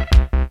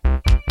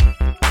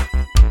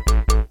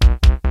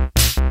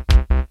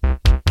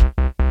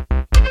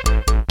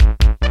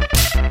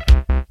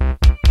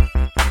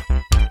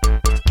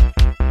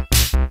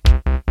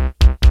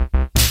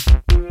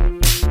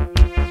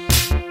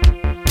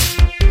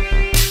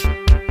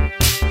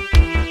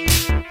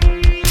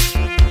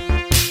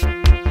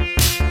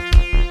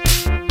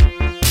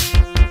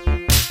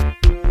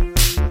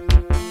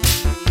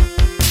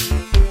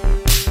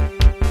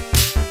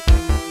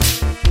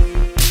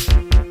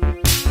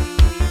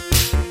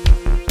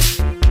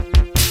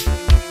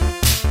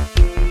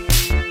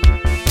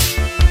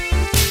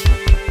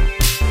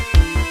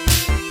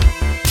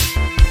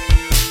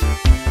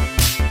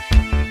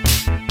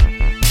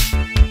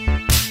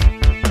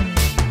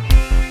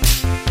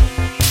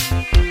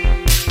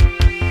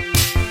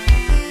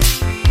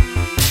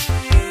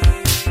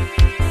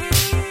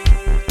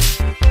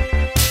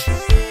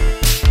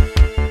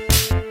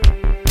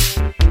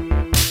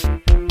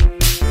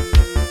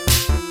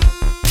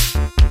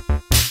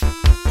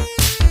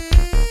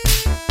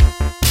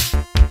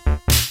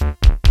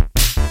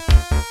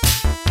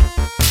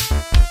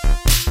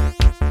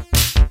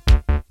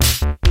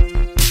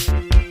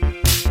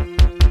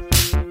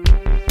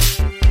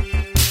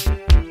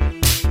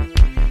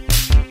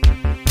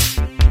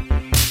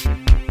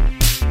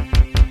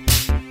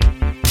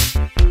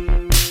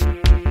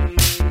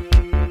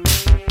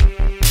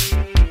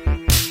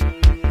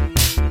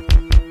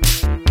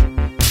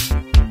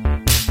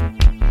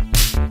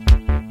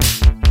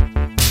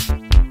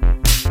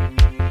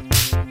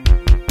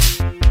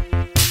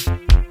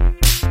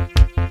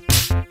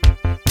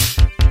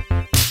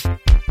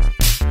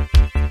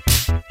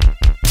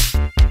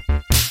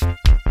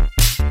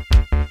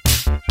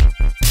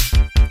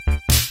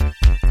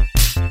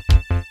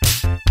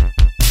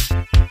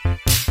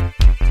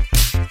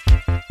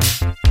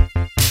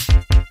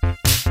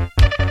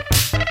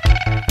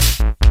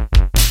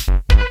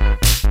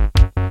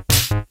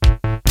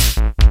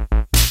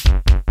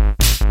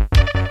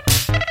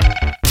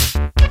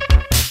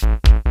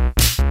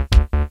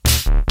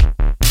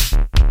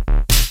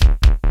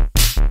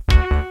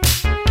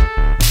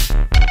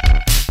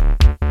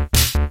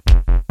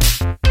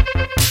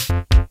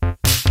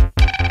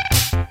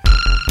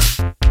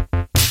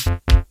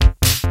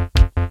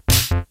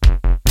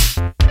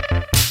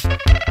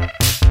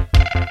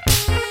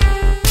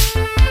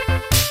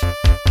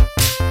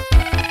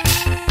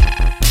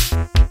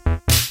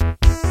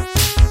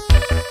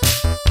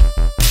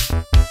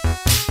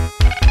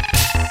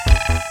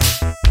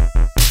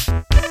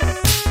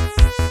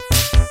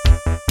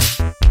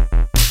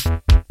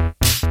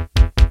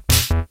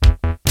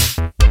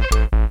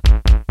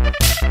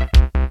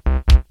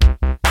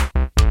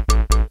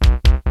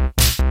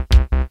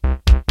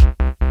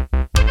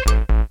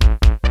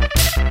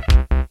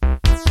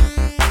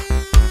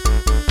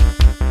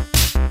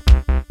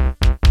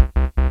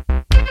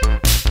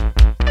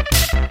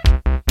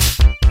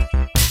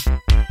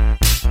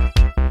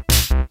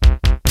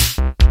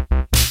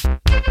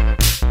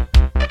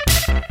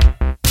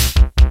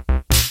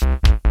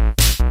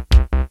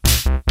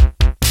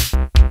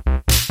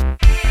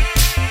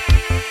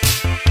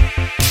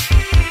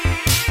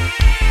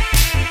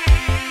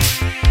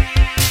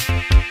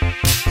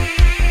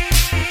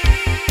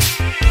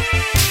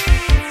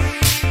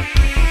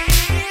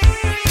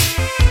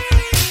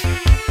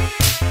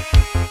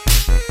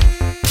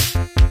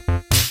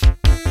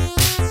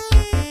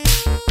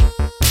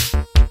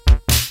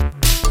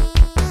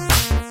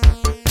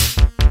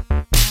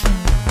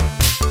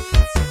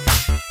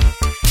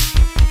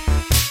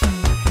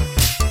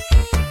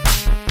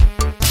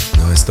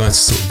 nice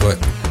sort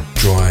of like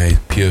dry,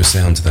 pure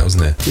sound to that,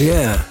 wasn't there?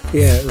 Yeah.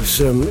 It was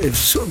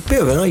sort of a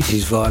bit of an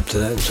 80s vibe to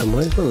that in some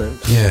ways,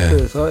 wasn't it? Yeah.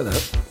 It was like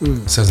that.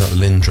 It sounds like the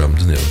Lynn drum,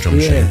 doesn't it? Or drum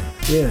machine.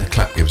 Yeah. The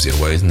clap gives it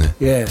away, isn't it?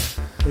 Yeah.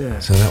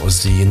 So that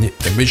was the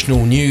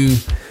original new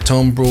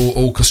Timbre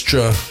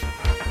Orchestra,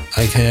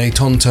 aka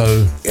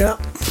Tonto. Yeah.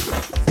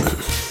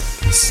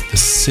 The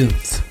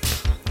synth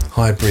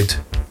hybrid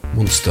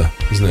monster,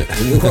 isn't it?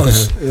 It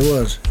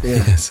was. Yeah.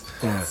 Yes.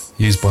 Yeah.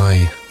 Used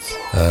by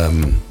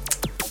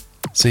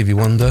Stevie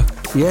Wonder.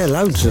 Yeah,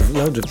 loads of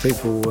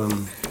people,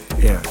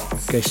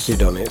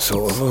 guested on it,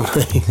 sort of.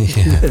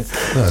 Yeah.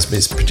 No,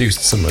 it's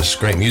produced so much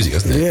great music,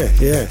 hasn't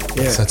it?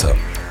 Yeah. Setup.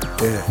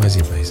 Yeah.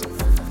 Amazing place.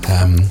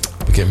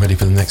 We're getting ready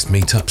for the next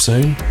meetup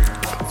soon,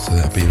 so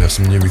we'll have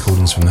some new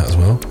recordings from that as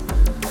well.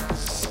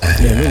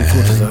 Looking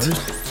forward to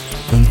those.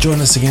 And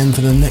join us again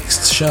for the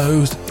next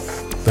show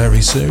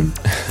very soon.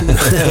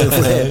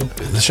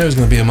 The show's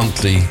going to be a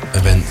monthly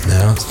event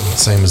now,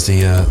 same as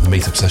the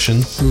meetup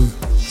session.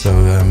 So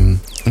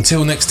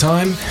until next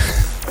time.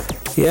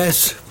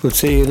 Yes, we'll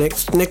see you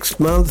next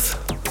month.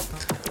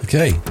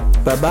 Okay.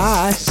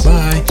 Bye-bye.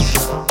 Bye.